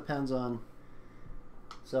 It all depends on...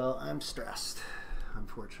 So, I'm stressed,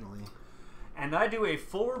 unfortunately. And I do a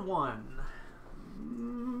forward 1.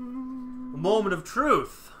 Moment of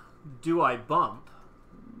truth. Do I bump?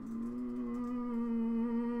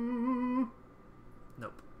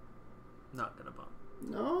 Nope. Not gonna bump.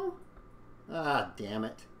 No? Ah, damn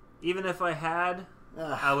it. Even if I had,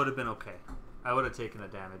 Ah. I would have been okay. I would have taken the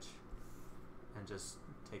damage and just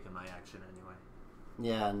taken my action anyway.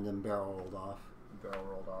 Yeah, and then barrel rolled off. Barrel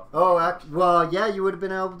rolled off. Oh, well, yeah, you would have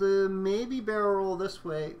been able to maybe barrel roll this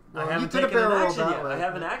way. Well, I haven't you could have taken an barrel rolled action that yet. way. I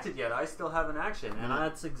haven't acted yet. I still have an action, and Yeah.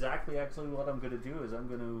 that's exactly actually what I'm going to do. Is I'm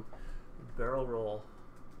going to barrel roll.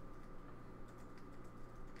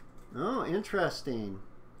 Oh, interesting.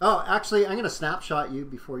 Oh, actually, I'm going to snapshot you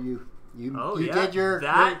before you did your...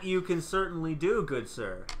 That you can certainly do, good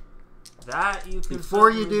sir. That you can. Before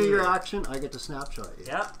you certainly do your action, I get to snapshot you.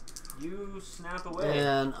 Yep. You snap away.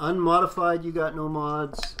 And unmodified, you got no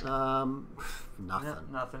mods. Nothing. Yep,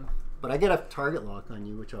 nothing. But I get a target lock on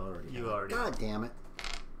you, which I already You have. already God damn it.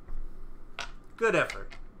 Good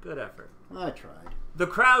effort. Good effort. I tried. The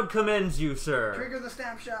crowd commends you, sir. Trigger the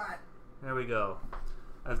snapshot. There we go.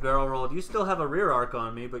 I've barrel rolled. You still have a rear arc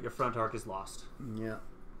on me, but your front arc is lost. Yeah.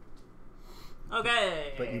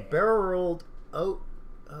 Okay. But you barrel rolled out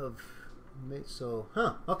of... So,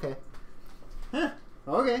 huh, okay. Huh,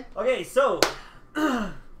 okay. Okay, so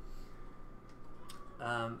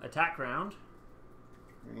attack round.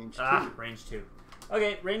 Range 2. Range 2.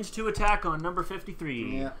 Okay, range 2 attack on number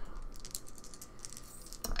 53. Yeah.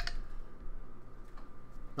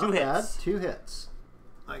 Two Not bad. hits. 2 hits.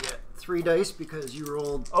 I get 3 dice because you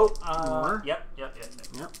rolled... Oh, more. Yep. Yep.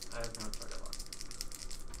 I have no target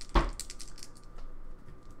lock.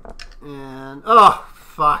 And... Oh,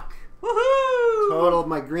 fuck. Woohoo! Total of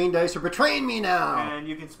my green dice are betraying me now. And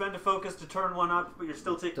you can spend a focus to turn one up, but you're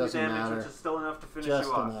still taking the Doesn't damage, matter. which is still enough to finish Just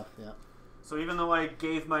you off. enough, yeah. So even though I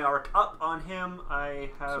gave my arc up on him, I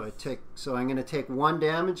have... So I'm going to take 1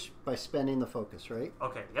 damage by spending the focus, right?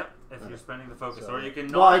 Okay, yep. If you're spending the focus. So- Or you can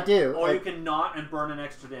not... Well, I do. Or you can not and burn an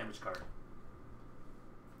extra damage card.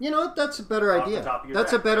 You know what? That's a better Off the idea. top of your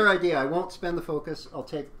That's a deck, better right? idea. I won't spend the focus. I'll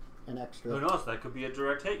take an extra. Who knows? That could be a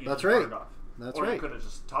direct hit. You That's just right. burned off. That's or right. you could have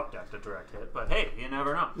just top decked a direct hit. But hey, you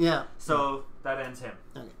never know. Yeah. So that ends him.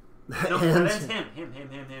 Okay. No, that ends him.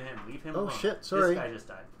 Him. Leave him Oh, alone. shit, sorry. This guy just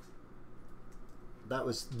died. That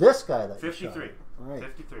was this guy that 53. you shot. All right.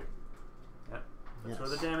 53. Yep. That's where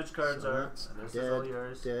the Yes. damage cards So are. that's And this dead, is all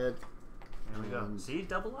yours. Dead. There we go. See?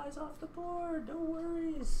 Double eyes off the board. No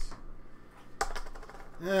worries.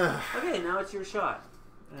 Ugh. Okay, now it's your shot.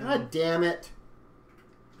 And God damn it.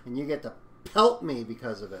 And you get to pelt me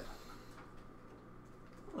because of it.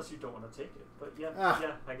 unless you don't want to take it. But yeah, Ah.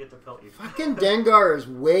 yeah, I get to pelt you. Fucking Dengar is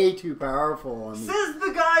way too powerful on me. Says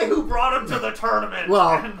the guy who brought him to the tournament. Well,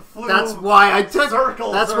 and flew that's why I took.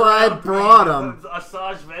 circles That's why I around brought me him. with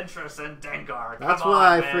Asajj Ventress and Dengar. That's Come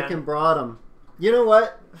why on, I man. freaking brought him. You know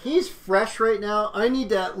what? He's fresh right now. I need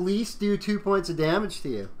to at least do 2 points of damage to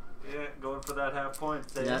you. Yeah, going for that half point.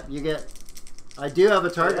 Say Yeah, you get. I do have a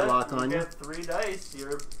target yeah, lock on you. you. Get 3 dice.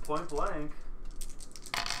 You're point blank.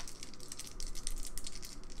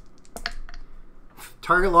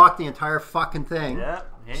 Target lock the entire fucking thing. Yeah.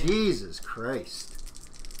 Hey. Jesus Christ.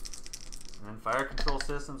 And fire control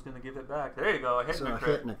system's going to give it back. There you go. A hit So and a a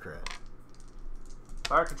crit. hit and a crit.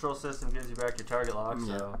 Fire control system gives you back your target lock.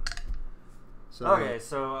 Yeah. So So okay,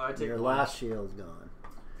 so I take your one. last shield's gone.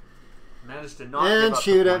 Managed to not And give up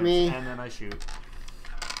shoot the at points, me. and then I shoot.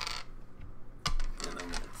 And I'm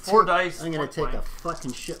gonna 4 dice. I'm gonna point take a blank.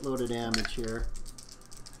 fucking shitload of damage here.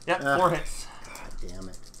 Yep, 4 hits. God damn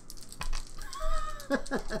it.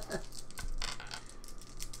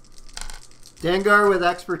 Dengar with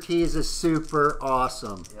expertise is super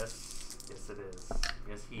awesome. Yes, yes it is.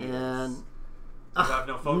 Yes he And is. You have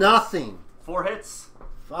no focus. nothing. 4 hits.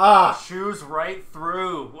 Fuck. Shoes right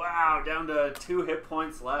through. Wow, down to 2 hit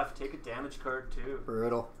points left. Take a damage card too.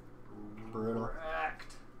 Brutal. Brutal.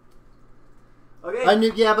 Correct. Okay. I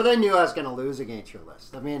knew, yeah, but I knew I was gonna lose against your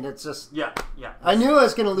list. I mean, it's just. Yeah, yeah. I knew I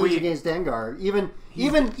was gonna lose We- against Dengar. Even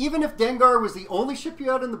if Dengar was the only ship you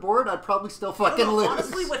had on the board, I'd probably still I don't fucking know, lose.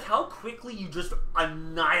 honestly, with how quickly you just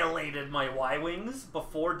annihilated my Y-Wings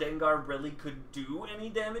before Dengar really could do any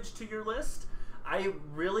damage to your list, I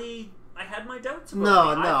had my doubts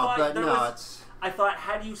about it. I thought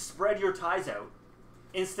had you spread your ties out,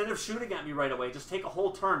 instead of shooting at me right away, just take a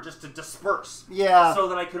whole turn just to disperse. Yeah. So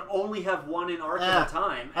that I could only have one in arc at a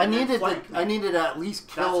time. I And then needed flank to. me. I needed to at least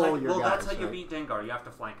kill your guys. That's how you right? beat Dengar. You have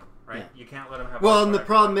to flank him, right? Yeah. You can't let him have. Well, one and the direct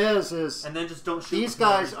problem hit. is and then just don't shoot. these with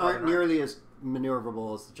whoever guys he's aren't running nearly as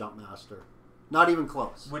maneuverable as the Jump Master. Not even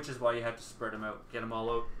close. Which is why you have to spread them out, get them all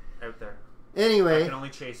out there. I Anyway, can only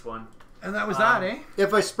chase one. And that was that, eh?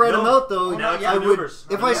 if I spread them out, though, Now it's I would. maneuvers.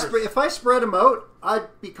 If Maneuvers. if I spread them out,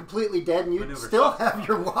 I'd be completely dead, and you'd Maneuvers. still have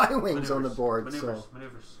your Y-wings on the Maneuvers. board. Maneuvers. So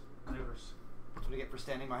Maneuvers. Maneuvers. That's what I get for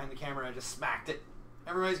standing behind the camera. I just smacked it.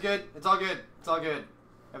 Everybody's good. It's all good. It's all good.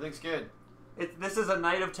 Everything's good. This is a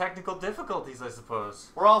night of technical difficulties, I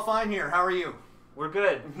suppose. We're all fine here. How are you? We're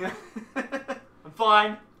good. I'm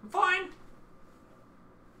fine. I'm fine.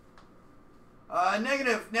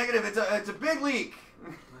 Negative. It's a big leak.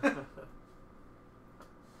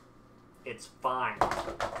 It's fine.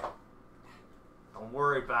 Don't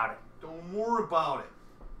worry about it. Don't worry about it.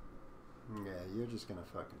 yeah, you're just gonna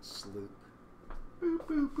fucking sloop. Boop,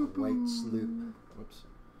 boop, boop, white sloop. Whoops.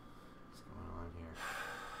 What's going on here?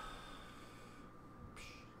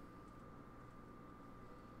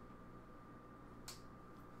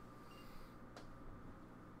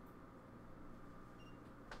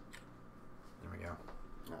 There we go.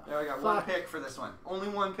 There I got one pick for this one. Only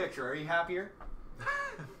one picture. Are you happier?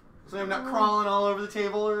 So I'm not crawling all over the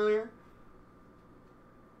table earlier?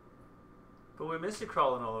 But we miss you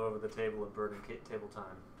crawling all over the table and burning table time.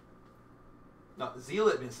 No,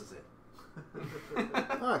 Zeellott misses it.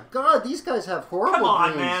 Oh God, these guys have horrible Come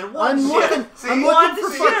on, greens. man, I'm shit. looking. See, I'm one looking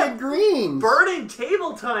for shit. fucking greens. Burning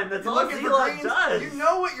table time. That's You're all looking for Zeellott greens? does. You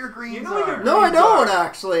know what your greens You know what your are. No, I greens don't are.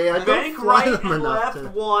 actually. I don't Bank fly right them and enough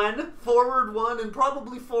left to. 1, forward 1, and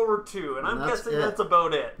probably forward 2. And I'm That's guessing it. that's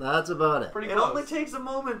about it. That's about it. Pretty It close. only takes a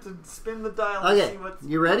moment to spin the dial and Okay, see what's...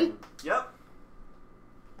 you ready? Yep.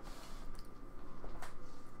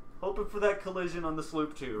 Hoping for that collision on the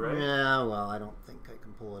sloop too, right? Yeah, well, I don't think I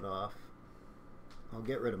can pull it off. I'll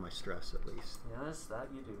get rid of my stress at least. Yes, that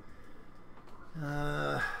you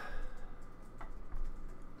do. 。 . 。 . 。 . 。 . . . . . . . . . . . . . . . . . . . . . . . . . . . . . . . . . . . . . . . . . . . . . . . . . . .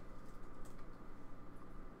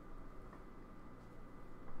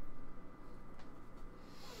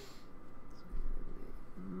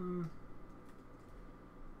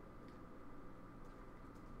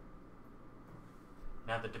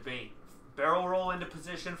 had the debate. Barrel roll into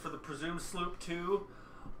position for the presumed sloop 2,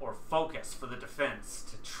 or focus for the defense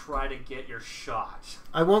to try to get your shot.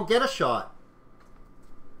 I won't get a shot.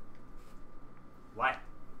 Why?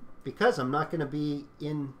 Because I'm not going to be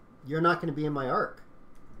in... You're not going to be in my arc.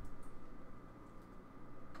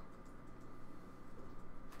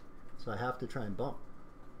 So I have to try and bump.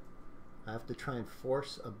 I have to try and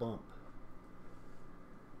force a bump.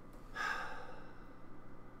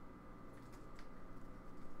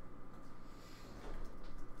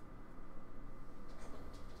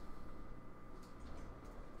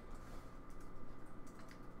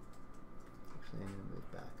 Actually, I'm going to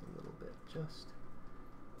move back a little bit just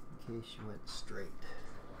in case you went straight.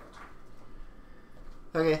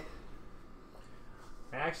 Okay.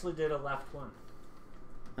 I actually did a left one.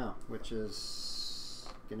 Oh, which is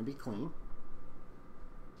going to be clean.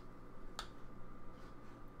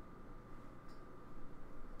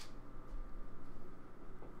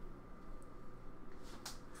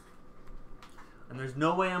 And there's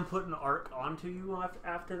no way I'm putting arc onto you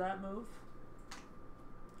after that move.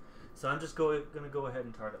 So I'm just going to go ahead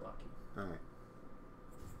and target lock you. Alright.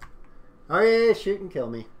 Okay, shoot and kill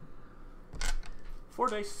me. 4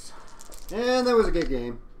 dice. And that was a good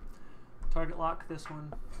game. Target lock this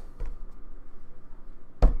one.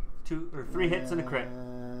 2 or 3 hits and a crit.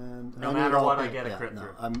 And No matter what, I get a crit no,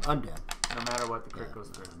 through. I'm dead. No matter what, the crit goes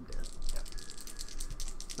through. I'm dead.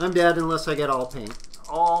 I'm dead unless I get all paint.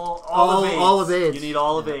 All evades. You need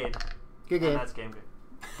all evade. Good game. And that's game good.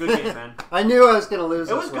 Good game, man. I knew I was going to lose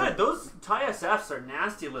It this was one. good. Those TIE SFs are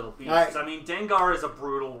nasty little beasts. Right. I mean, Dengar is a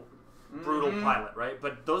brutal pilot, right?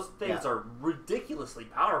 But those things are ridiculously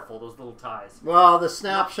powerful, those little ties. Well, the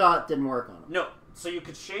snapshot didn't work on them. No. So you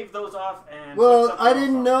could shave those off and... Well, I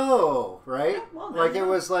didn't know, right? Yeah, well, like, you it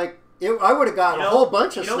know. was like... I would have gotten a whole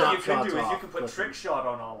bunch of You know what snapshots you could do is off you could put with trick them. shot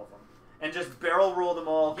on all of them. And just barrel roll them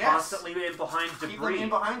all constantly in behind debris. Keep them in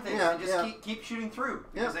behind things Yeah, and just keep shooting through.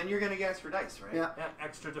 Because then you're going to get extra dice, right? Yeah. Yeah,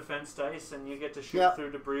 extra defense dice, and you get to shoot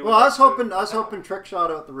through debris. Well, I was hoping trick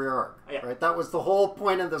shot out the rear arc. Yeah. Right, that was the whole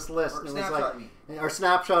point of this list. Or It was snapshot like, or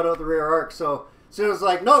snapshot out the rear arc. So it was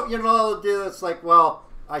like, nope, you know what I'll do. It's like, well,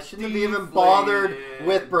 I shouldn't have even bothered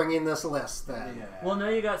with bringing this list then. Yeah. Well, now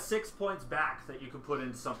you got 6 points back that you could put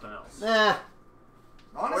into something else.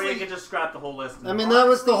 Honestly, Or you could just scrap the whole list. I mean, that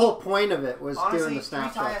was the whole point of it, was doing the 3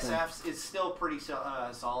 snapshot TIE thing. SFs is still pretty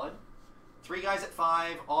solid. 3 guys at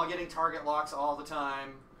 5, all getting target locks all the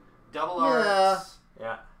time. Double arcs.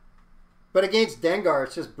 Yeah. But against Dengar,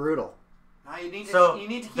 it's just brutal. Now you need to So,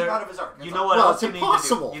 keep out of his arc. You know what Well, else it's you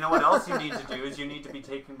impossible. need to do? You know what else you need to do is you need to be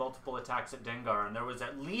taking multiple attacks at Dengar. And there was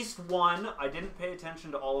at least one, I didn't pay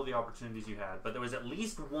attention to all of the opportunities you had, but there was at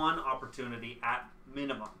least one opportunity at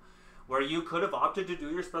minimum where you could have opted to do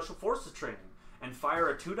your Special Forces training and fire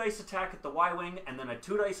a 2-dice attack at the Y-Wing and then a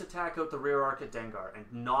 2-dice attack out the rear arc at Dengar and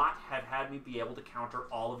not have had me be able to counter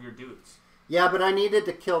all of your dudes. Yeah, but I needed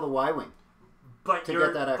to kill the Y-Wing. But To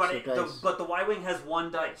get that extra dice. But the Y-Wing has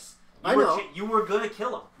 1 dice. I know. You were going to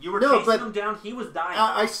kill him. You were No, chasing but him down. He was dying.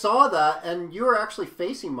 I saw that, and you were actually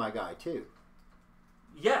facing my guy, too.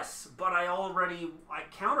 Yes, but I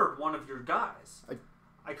countered one of your guys.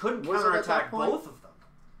 I couldn't Was it at that counterattack point? both of them.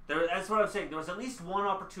 That's what I'm saying. There was at least one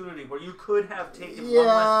opportunity where you could have taken one Yeah,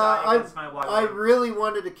 less die against my Y-Wing. I really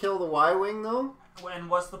wanted to kill the Y-Wing, though. And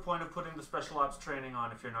what's the point of putting the special ops training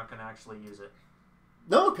on if you're not going to actually use it?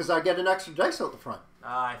 No, because I get an extra dice out the front.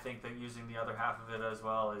 I think that using the other half of it as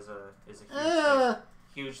well is a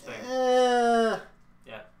huge thing. Yeah.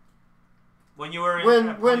 When you were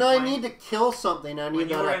in When I need to kill something, I need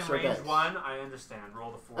that extra when you were in dice. range 1, I understand.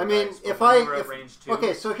 Roll the 4 I mean, dice, if when I you were at range 2,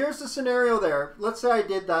 okay, so here's the scenario there. Let's say I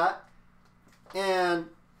did that, and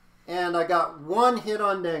I got 1 hit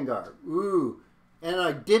on Dengar. Ooh, and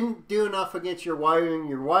I didn't do enough against your Y-Wing.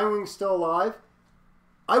 Your Y-Wing's still alive.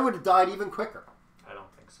 I would have died even quicker. I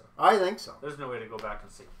don't think so. I think so. There's no way to go back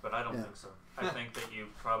and see, but I don't think so. I think that you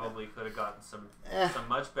probably could have gotten some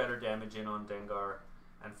much better damage in on Dengar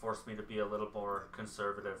and forced me to be a little more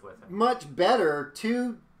conservative with him. Much better.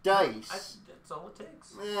 2 dice. That's all it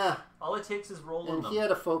takes. Yeah. All it takes is rolling And them. he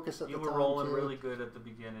had a focus at the You time, were rolling too. really good at the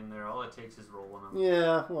beginning there. All it takes is rolling them.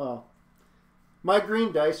 Yeah, well, my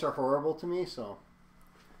green dice are horrible to me, so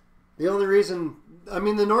the only reason, I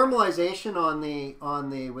mean, the normalization on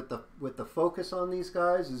the with the focus on these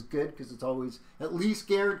guys is good because it's always at least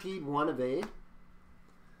guaranteed 1 evade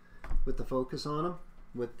with the focus on them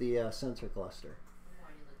with the sensor cluster.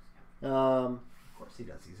 Of course he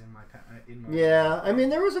does. He's in my Yeah, I mean,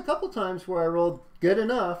 there was a couple times where I rolled good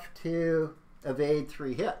enough to evade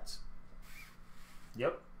 3 hits.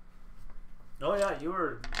 Yep. Oh yeah, you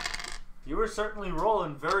were You were certainly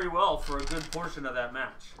rolling very well for a good portion of that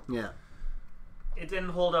match. Yeah. It didn't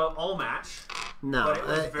hold out all match, No. but it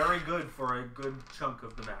was very good for a good chunk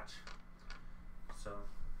of the match. So,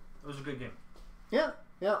 it was a good game. Yeah.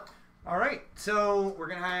 Yeah. All right, so we're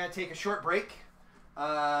going to take a short break,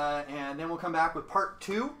 and then we'll come back with part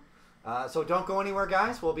 2. So don't go anywhere,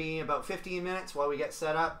 guys. We'll be about 15 minutes while we get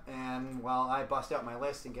set up and while I bust out my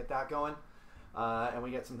list and get that going, and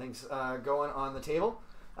we get some things going on the table.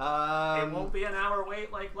 It won't be an hour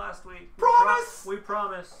wait like last week. Promise! We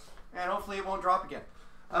promise. And hopefully it won't drop again.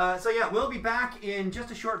 So yeah, we'll be back in just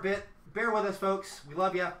a short bit. Bear with us, folks. We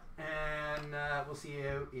love you, and we'll see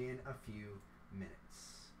you in a few minutes.